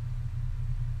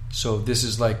 So this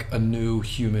is like a new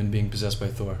human being possessed by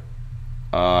Thor.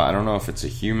 I don't know if it's a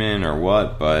human or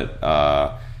what,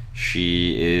 but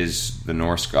she is the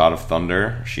Norse god of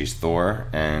thunder. She's Thor,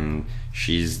 and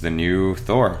she's the new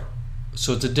Thor.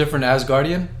 So it's a different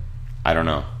Asgardian? I don't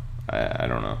know. I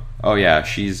don't know. Oh, yeah,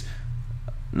 she's...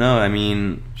 No, I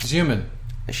mean... She's human.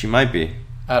 She might be.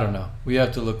 I don't know. We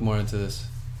have to look more into this.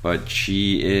 But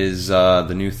she is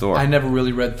the new Thor. I never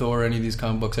really read Thor or any of these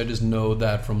comic books. I just know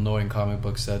that from knowing comic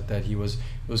books that he was...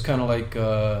 It was kind of like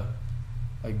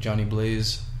Johnny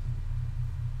Blaze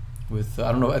with...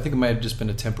 I don't know. I think it might have just been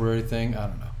a temporary thing. I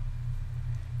don't know.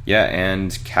 Yeah,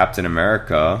 and Captain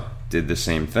America did the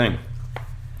same thing.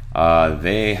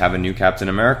 They have a new Captain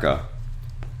America.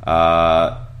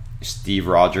 Steve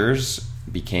Rogers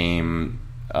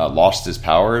lost his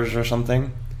powers or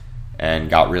something and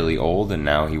got really old, and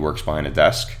now he works behind a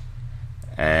desk.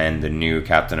 And the new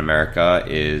Captain America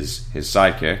is his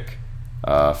sidekick,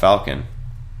 Falcon.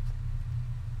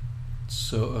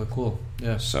 So cool,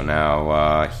 yeah. So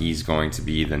now he's going to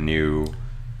be the new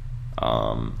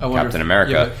Captain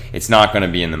America. Yeah, it's not going to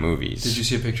be in the movies. Did you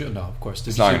see a picture? No, of course.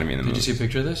 It's not going to be in the movies. Did you see a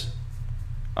picture of this?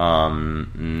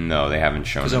 No, they haven't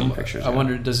shown any pictures. I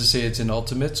wonder, does it say it's in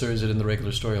Ultimates or is it in the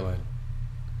regular storyline?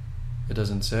 It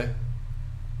doesn't say.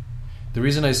 The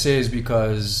reason I say is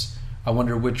because I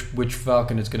wonder which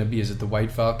Falcon it's going to be. Is it the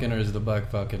White Falcon or is it the Black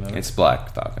Falcon? It's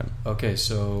Black Falcon. Okay,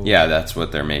 so... Yeah, that's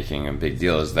what they're making a big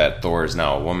deal, is that Thor is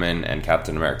now a woman and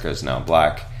Captain America is now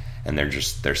black, and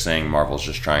they're saying Marvel's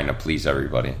just trying to please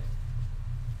everybody.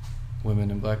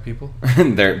 Women and black people?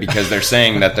 Because they're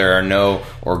saying that there are no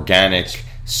organic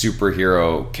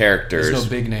superhero characters. There's no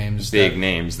big names.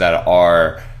 Names that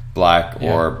are black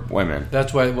or women.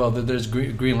 That's why, there's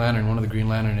Green Lantern. One of the Green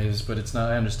Lantern is, but it's not,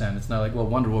 I understand. It's not like,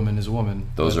 Wonder Woman is a woman.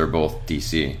 Those are both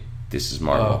DC. This is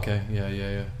Marvel. Oh, okay.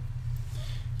 Yeah.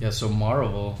 Yeah, so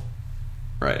Marvel.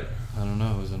 Right. I don't know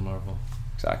who's in Marvel.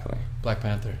 Exactly. Black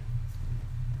Panther.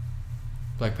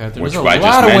 Which I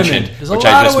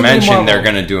just mentioned they're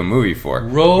going to do a movie for.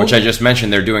 Rogue. Which I just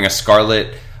mentioned they're doing a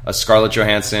Scarlett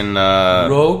Johansson.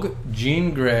 Rogue,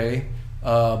 Jean Grey,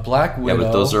 Black Widow. Yeah,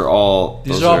 but those are all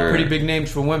pretty big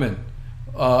names for women.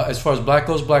 As far as black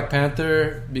goes, Black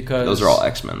Panther, because those are all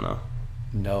X-Men though.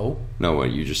 No, what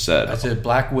you just said. I said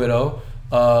Black Widow.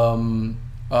 What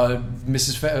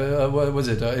was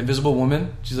it? Invisible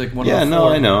Woman. She's like one of the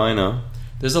four. I know.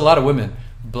 There's a lot of women.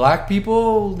 Black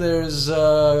people, there's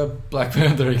Black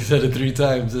Panther. I said it 3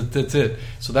 times. That's it.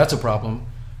 So that's a problem.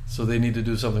 So they need to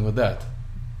do something with that.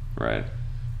 Right.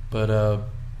 But I've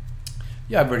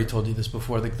already told you this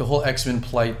before. Like the whole X-Men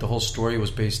plight, the whole story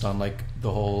was based on like the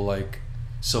whole like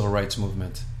civil rights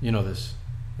movement. You know this,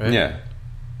 right? Yeah.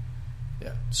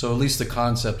 Yeah. So at least the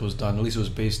concept was done. At least it was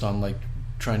based on like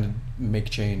trying to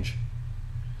make change.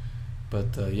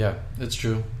 But it's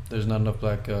true. There's not enough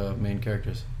black main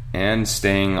characters. And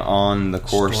staying on the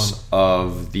course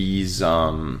of these,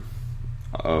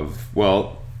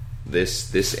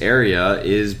 this area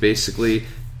is basically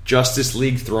Justice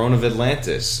League Throne of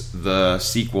Atlantis, the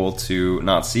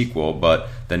but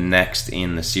the next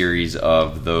in the series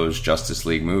of those Justice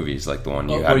League movies, like the one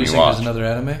you had me watch. There's another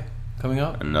anime coming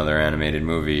out? Another animated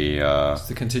movie. It's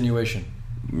the continuation.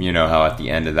 You know how at the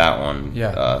end of that one...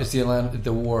 Yeah, it's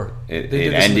the war. It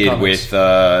ended with...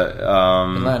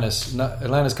 Atlantis.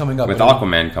 Atlantis coming up. With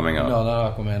Aquaman coming up. No,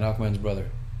 not Aquaman. Aquaman's brother.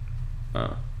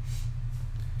 Oh.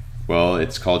 Well,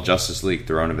 it's called Justice League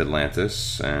Throne of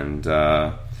Atlantis, and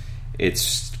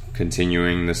it's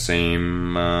continuing the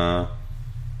same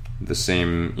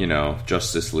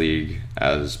Justice League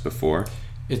as before.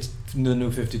 It's the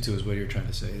New 52 is what you're trying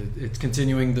to say. It's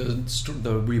continuing the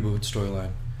reboot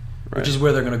storyline. Right. Which is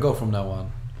where they're going to go from now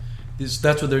on. That's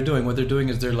what they're doing. What they're doing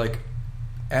is they're like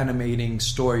animating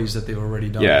stories that they've already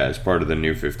done. Yeah, as part of the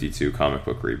New 52 comic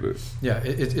book reboot. Yeah,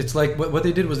 it's like what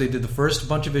they did was they did the first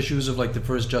bunch of issues of like the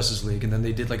first Justice League, and then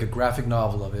they did like a graphic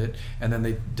novel of it, and then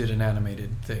they did an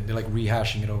animated thing. They're like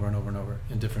rehashing it over and over and over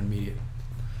in different media,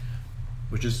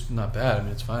 which is not bad. I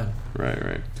mean, it's fine.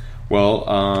 Right.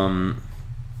 Well,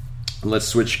 let's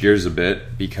switch gears a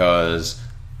bit, because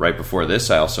right before this,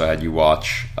 I also had you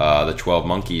watch the 12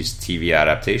 Monkeys TV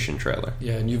adaptation trailer.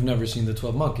 Yeah, and you've never seen the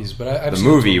 12 Monkeys, but I've the seen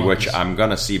movie, the 12 which Monkeys. I'm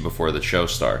gonna see before the show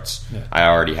starts. Yeah. I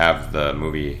already have the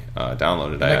movie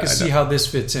downloaded. And I can see how this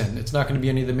fits in. It's not going to be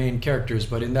any of the main characters,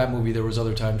 but in that movie there was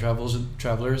other time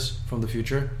travelers from the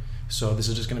future. So this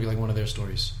is just going to be like one of their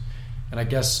stories. And I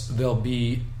guess they'll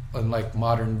be in like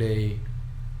modern day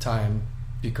time,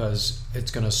 because it's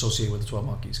going to associate with the 12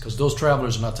 Monkeys. Because those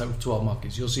travelers are not 12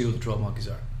 Monkeys. You'll see who the 12 Monkeys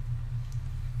are.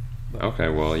 Okay,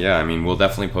 well, yeah, I mean, we'll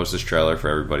definitely post this trailer for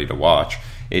everybody to watch.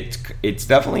 It's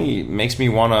definitely makes me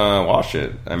want to watch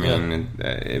it. I mean,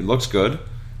 it looks good,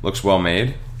 looks well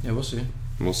made. Yeah, we'll see.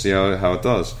 We'll see how it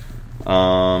does.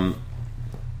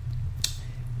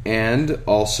 And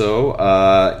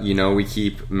also, we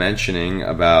keep mentioning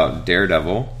about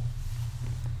Daredevil,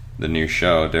 the new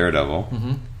show, Daredevil.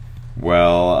 Mm-hmm.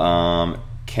 Well,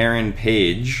 Karen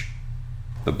Page,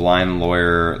 the blind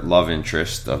lawyer love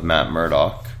interest of Matt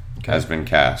Murdock, has been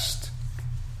cast.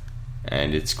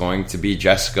 And it's going to be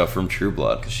Jessica from True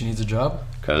Blood. Because she needs a job?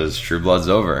 Because True Blood's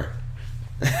over.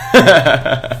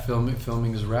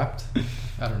 Filming is wrapped?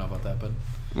 I don't know about that, but...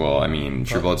 Well, I mean,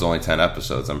 True Blood's only 10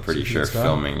 episodes. I'm pretty sure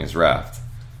filming is wrapped.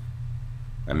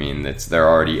 I mean, they're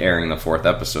already airing the 4th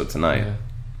episode tonight. Yeah.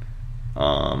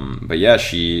 But yeah,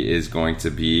 she is going to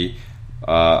be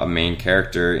a main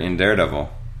character in Daredevil.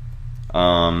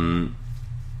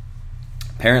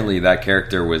 Apparently that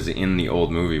character was in the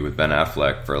old movie with Ben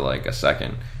Affleck for like a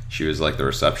second. She was like the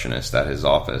receptionist at his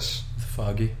office.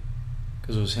 Foggy.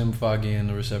 Because it was him, Foggy, and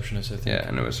the receptionist, I think. Yeah,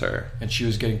 and it was her. And she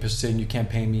was getting pissed, saying you can't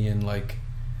pay me in like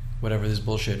whatever this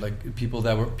bullshit. Like people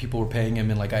were paying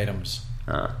him in like items.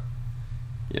 Yeah,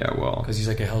 well, because he's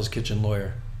like a Hell's Kitchen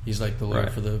lawyer. He's like the lawyer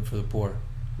for the poor.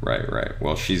 Right.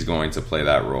 Well, she's going to play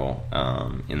that role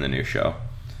in the new show.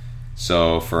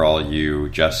 So for all you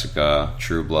Jessica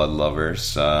True Blood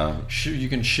lovers, you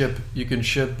can ship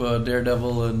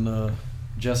Daredevil and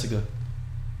Jessica.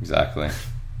 Exactly.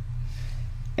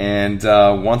 And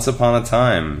once upon a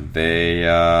time,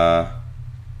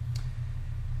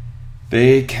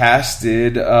 they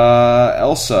casted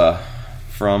Elsa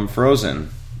from Frozen.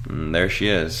 And there she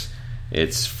is.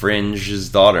 It's Fringe's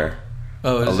daughter.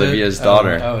 Oh, Olivia's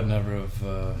daughter. I would never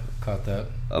have caught that.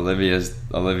 Olivia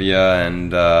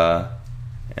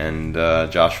and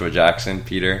Joshua Jackson,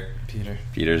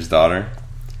 Peter's daughter,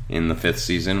 in the 5th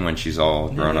season when she's all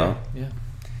grown up. Yeah.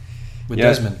 With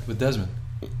Desmond.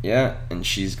 Yeah, and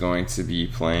she's going to be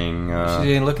playing.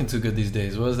 She ain't looking too good these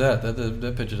days. What was that?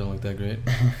 That picture don't look that great.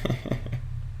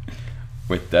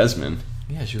 With Desmond.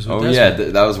 Yeah, she was with Desmond. Desmond.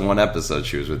 Yeah, that was one episode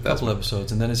she was with Desmond. A couple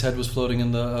episodes, and then his head was floating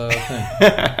in the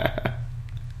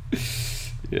thing.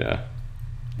 Yeah,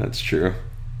 that's true.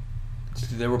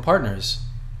 They were partners.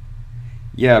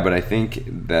 Yeah, but I think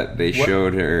that they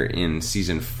showed her in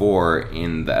season 4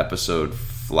 in the episode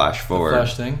Flash Forward. The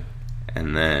Flash thing?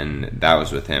 And then that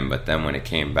was with him, but then when it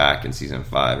came back in season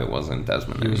 5, it wasn't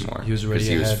Desmond anymore. He was already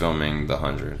ahead. He was filming the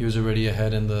 100. He was already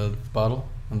ahead in the bottle?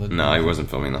 No, he wasn't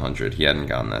filming the 100. He hadn't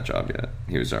gotten that job yet.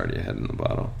 He was already ahead in the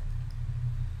bottle.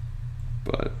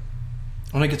 But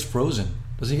when it gets frozen,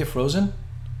 does he get frozen?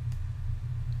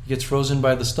 He gets frozen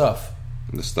by the stuff.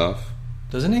 The stuff?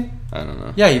 Doesn't he? I don't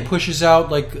know. Yeah, he pushes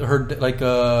out like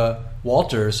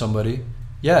Walter or somebody.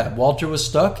 Yeah, Walter was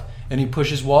stuck, and he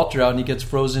pushes Walter out, and he gets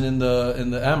frozen in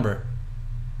the amber.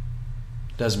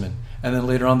 Desmond, and then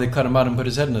later on they cut him out and put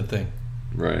his head in the thing.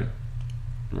 Right.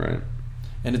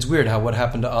 And it's weird how what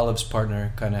happened to Olive's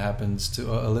partner kind of happens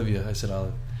to Olivia. I said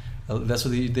Olive. That's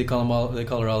what they call him. They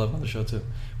call her Olive on the show too.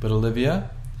 But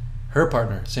Olivia, her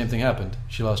partner, same thing happened.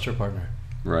 She lost her partner.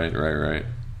 Right. It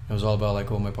was all about like,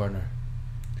 my partner.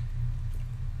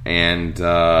 And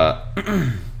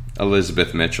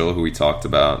Elizabeth Mitchell, who we talked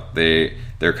about,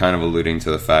 they're kind of alluding to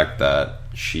the fact that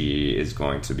she is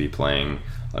going to be playing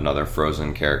another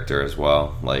Frozen character as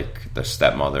well, like the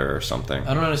stepmother or something.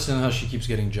 I don't understand how she keeps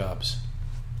getting jobs.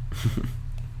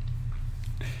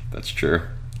 That's true.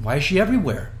 Why is she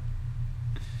everywhere?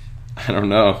 I don't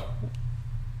know.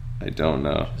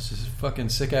 This is a fucking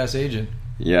sick-ass agent.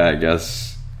 Yeah, I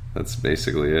guess that's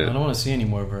basically it. I don't want to see any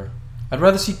more of her. I'd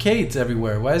rather see Kate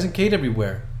everywhere. Why isn't Kate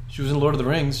everywhere? She was in Lord of the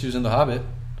Rings. She was in The Hobbit.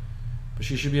 But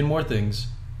she should be in more things.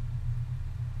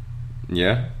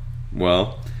 Yeah.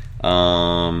 Well,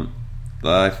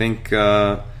 I think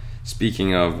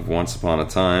Speaking of Once Upon a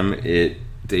Time, it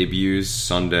debuts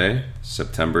Sunday,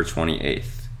 September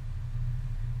 28th.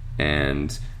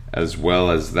 And as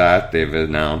well as that, they've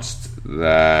announced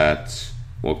that,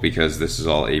 well, because this is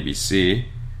all ABC,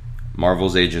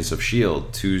 Marvel's Agents of S.H.I.E.L.D.,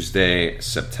 Tuesday,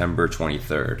 September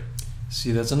 23rd.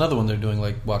 See, that's another one they're doing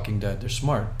like Walking Dead. They're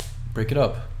smart. Break it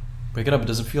up. Break it up. It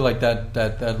doesn't feel like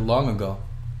that long ago.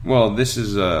 Well, this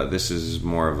is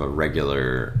more of a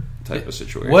regular type of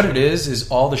situation. What it is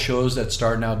all the shows that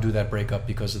start now do that breakup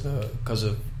because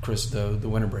of Chris the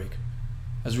winter break.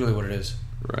 That's really what it is.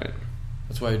 Right.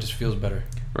 That's why it just feels better.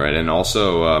 Right, and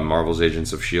also Marvel's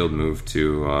Agents of S.H.I.E.L.D. moved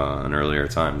to an earlier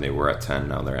time. They were at 10,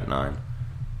 now they're at 9.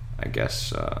 I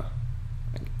guess,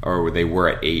 or they were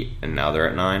at 8 and now they're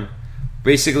at 9.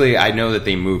 Basically, I know that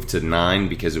they moved to 9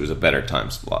 because it was a better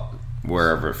time slot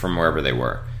from wherever they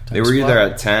were. They were either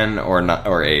at 10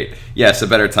 or 8. Yes, a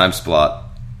better time slot.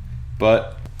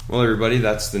 But, well, everybody,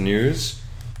 that's the news.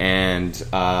 And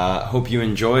hope you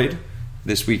enjoyed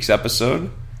this week's episode.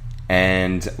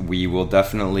 And we will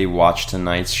definitely watch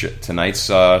tonight's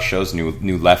shows,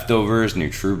 new Leftovers, new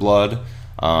True Blood.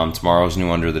 Tomorrow's new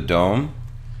Under the Dome.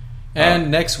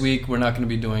 And next week, we're not going to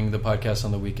be doing the podcast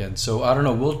on the weekend. So, I don't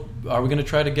know. Are we going to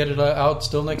try to get it out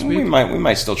still next week? We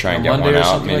might still try and get one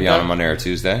out, maybe on a Monday or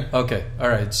Tuesday. Okay, all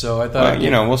right. So I thought,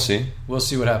 we'll see. We'll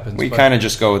see what happens. We kind of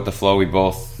just go with the flow. We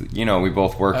both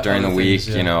work during the week,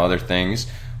 other things.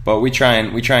 But we try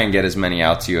and get as many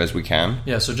out to you as we can.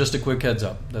 Yeah. So just a quick heads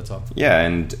up. That's all. Yeah,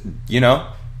 and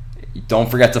don't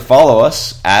forget to follow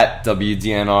us at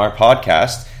WDNR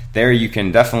Podcast. There you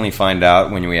can definitely find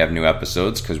out when we have new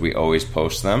episodes because we always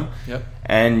post them. Yep.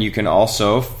 And you can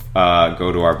also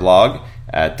go to our blog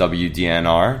at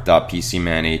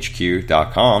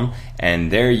wdnr.pcmanhq.com,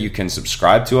 and there you can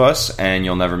subscribe to us and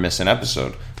you'll never miss an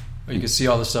episode. You can see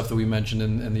all the stuff that we mentioned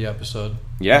in the episode.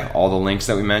 Yeah, all the links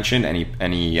that we mentioned, any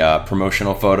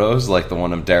promotional photos like the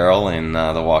one of Daryl in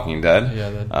The Walking Dead.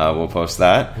 Yeah, we'll post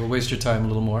that. We'll waste your time a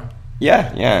little more.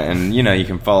 Yeah, and you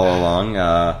can follow along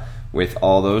with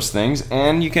all those things,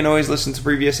 and you can always listen to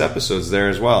previous episodes there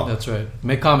as well. That's right.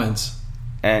 Make comments.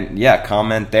 And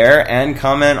comment there and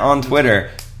comment on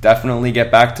Twitter. Definitely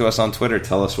get back to us on Twitter.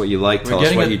 Tell us what you like. Tell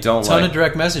us what you don't like. We're getting a ton of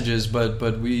direct messages, but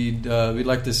we'd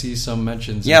like to see some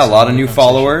mentions. Yeah, a lot of new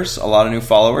followers.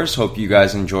 Hope you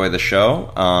guys enjoy the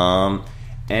show.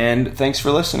 And thanks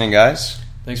for listening, guys.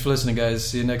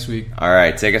 See you next week. All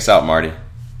right, take us out, Marty.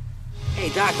 Hey,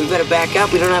 Doc, we better back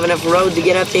up. We don't have enough road to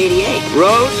get up to 88.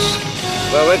 Roads?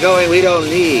 Well, we don't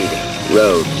need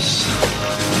roads.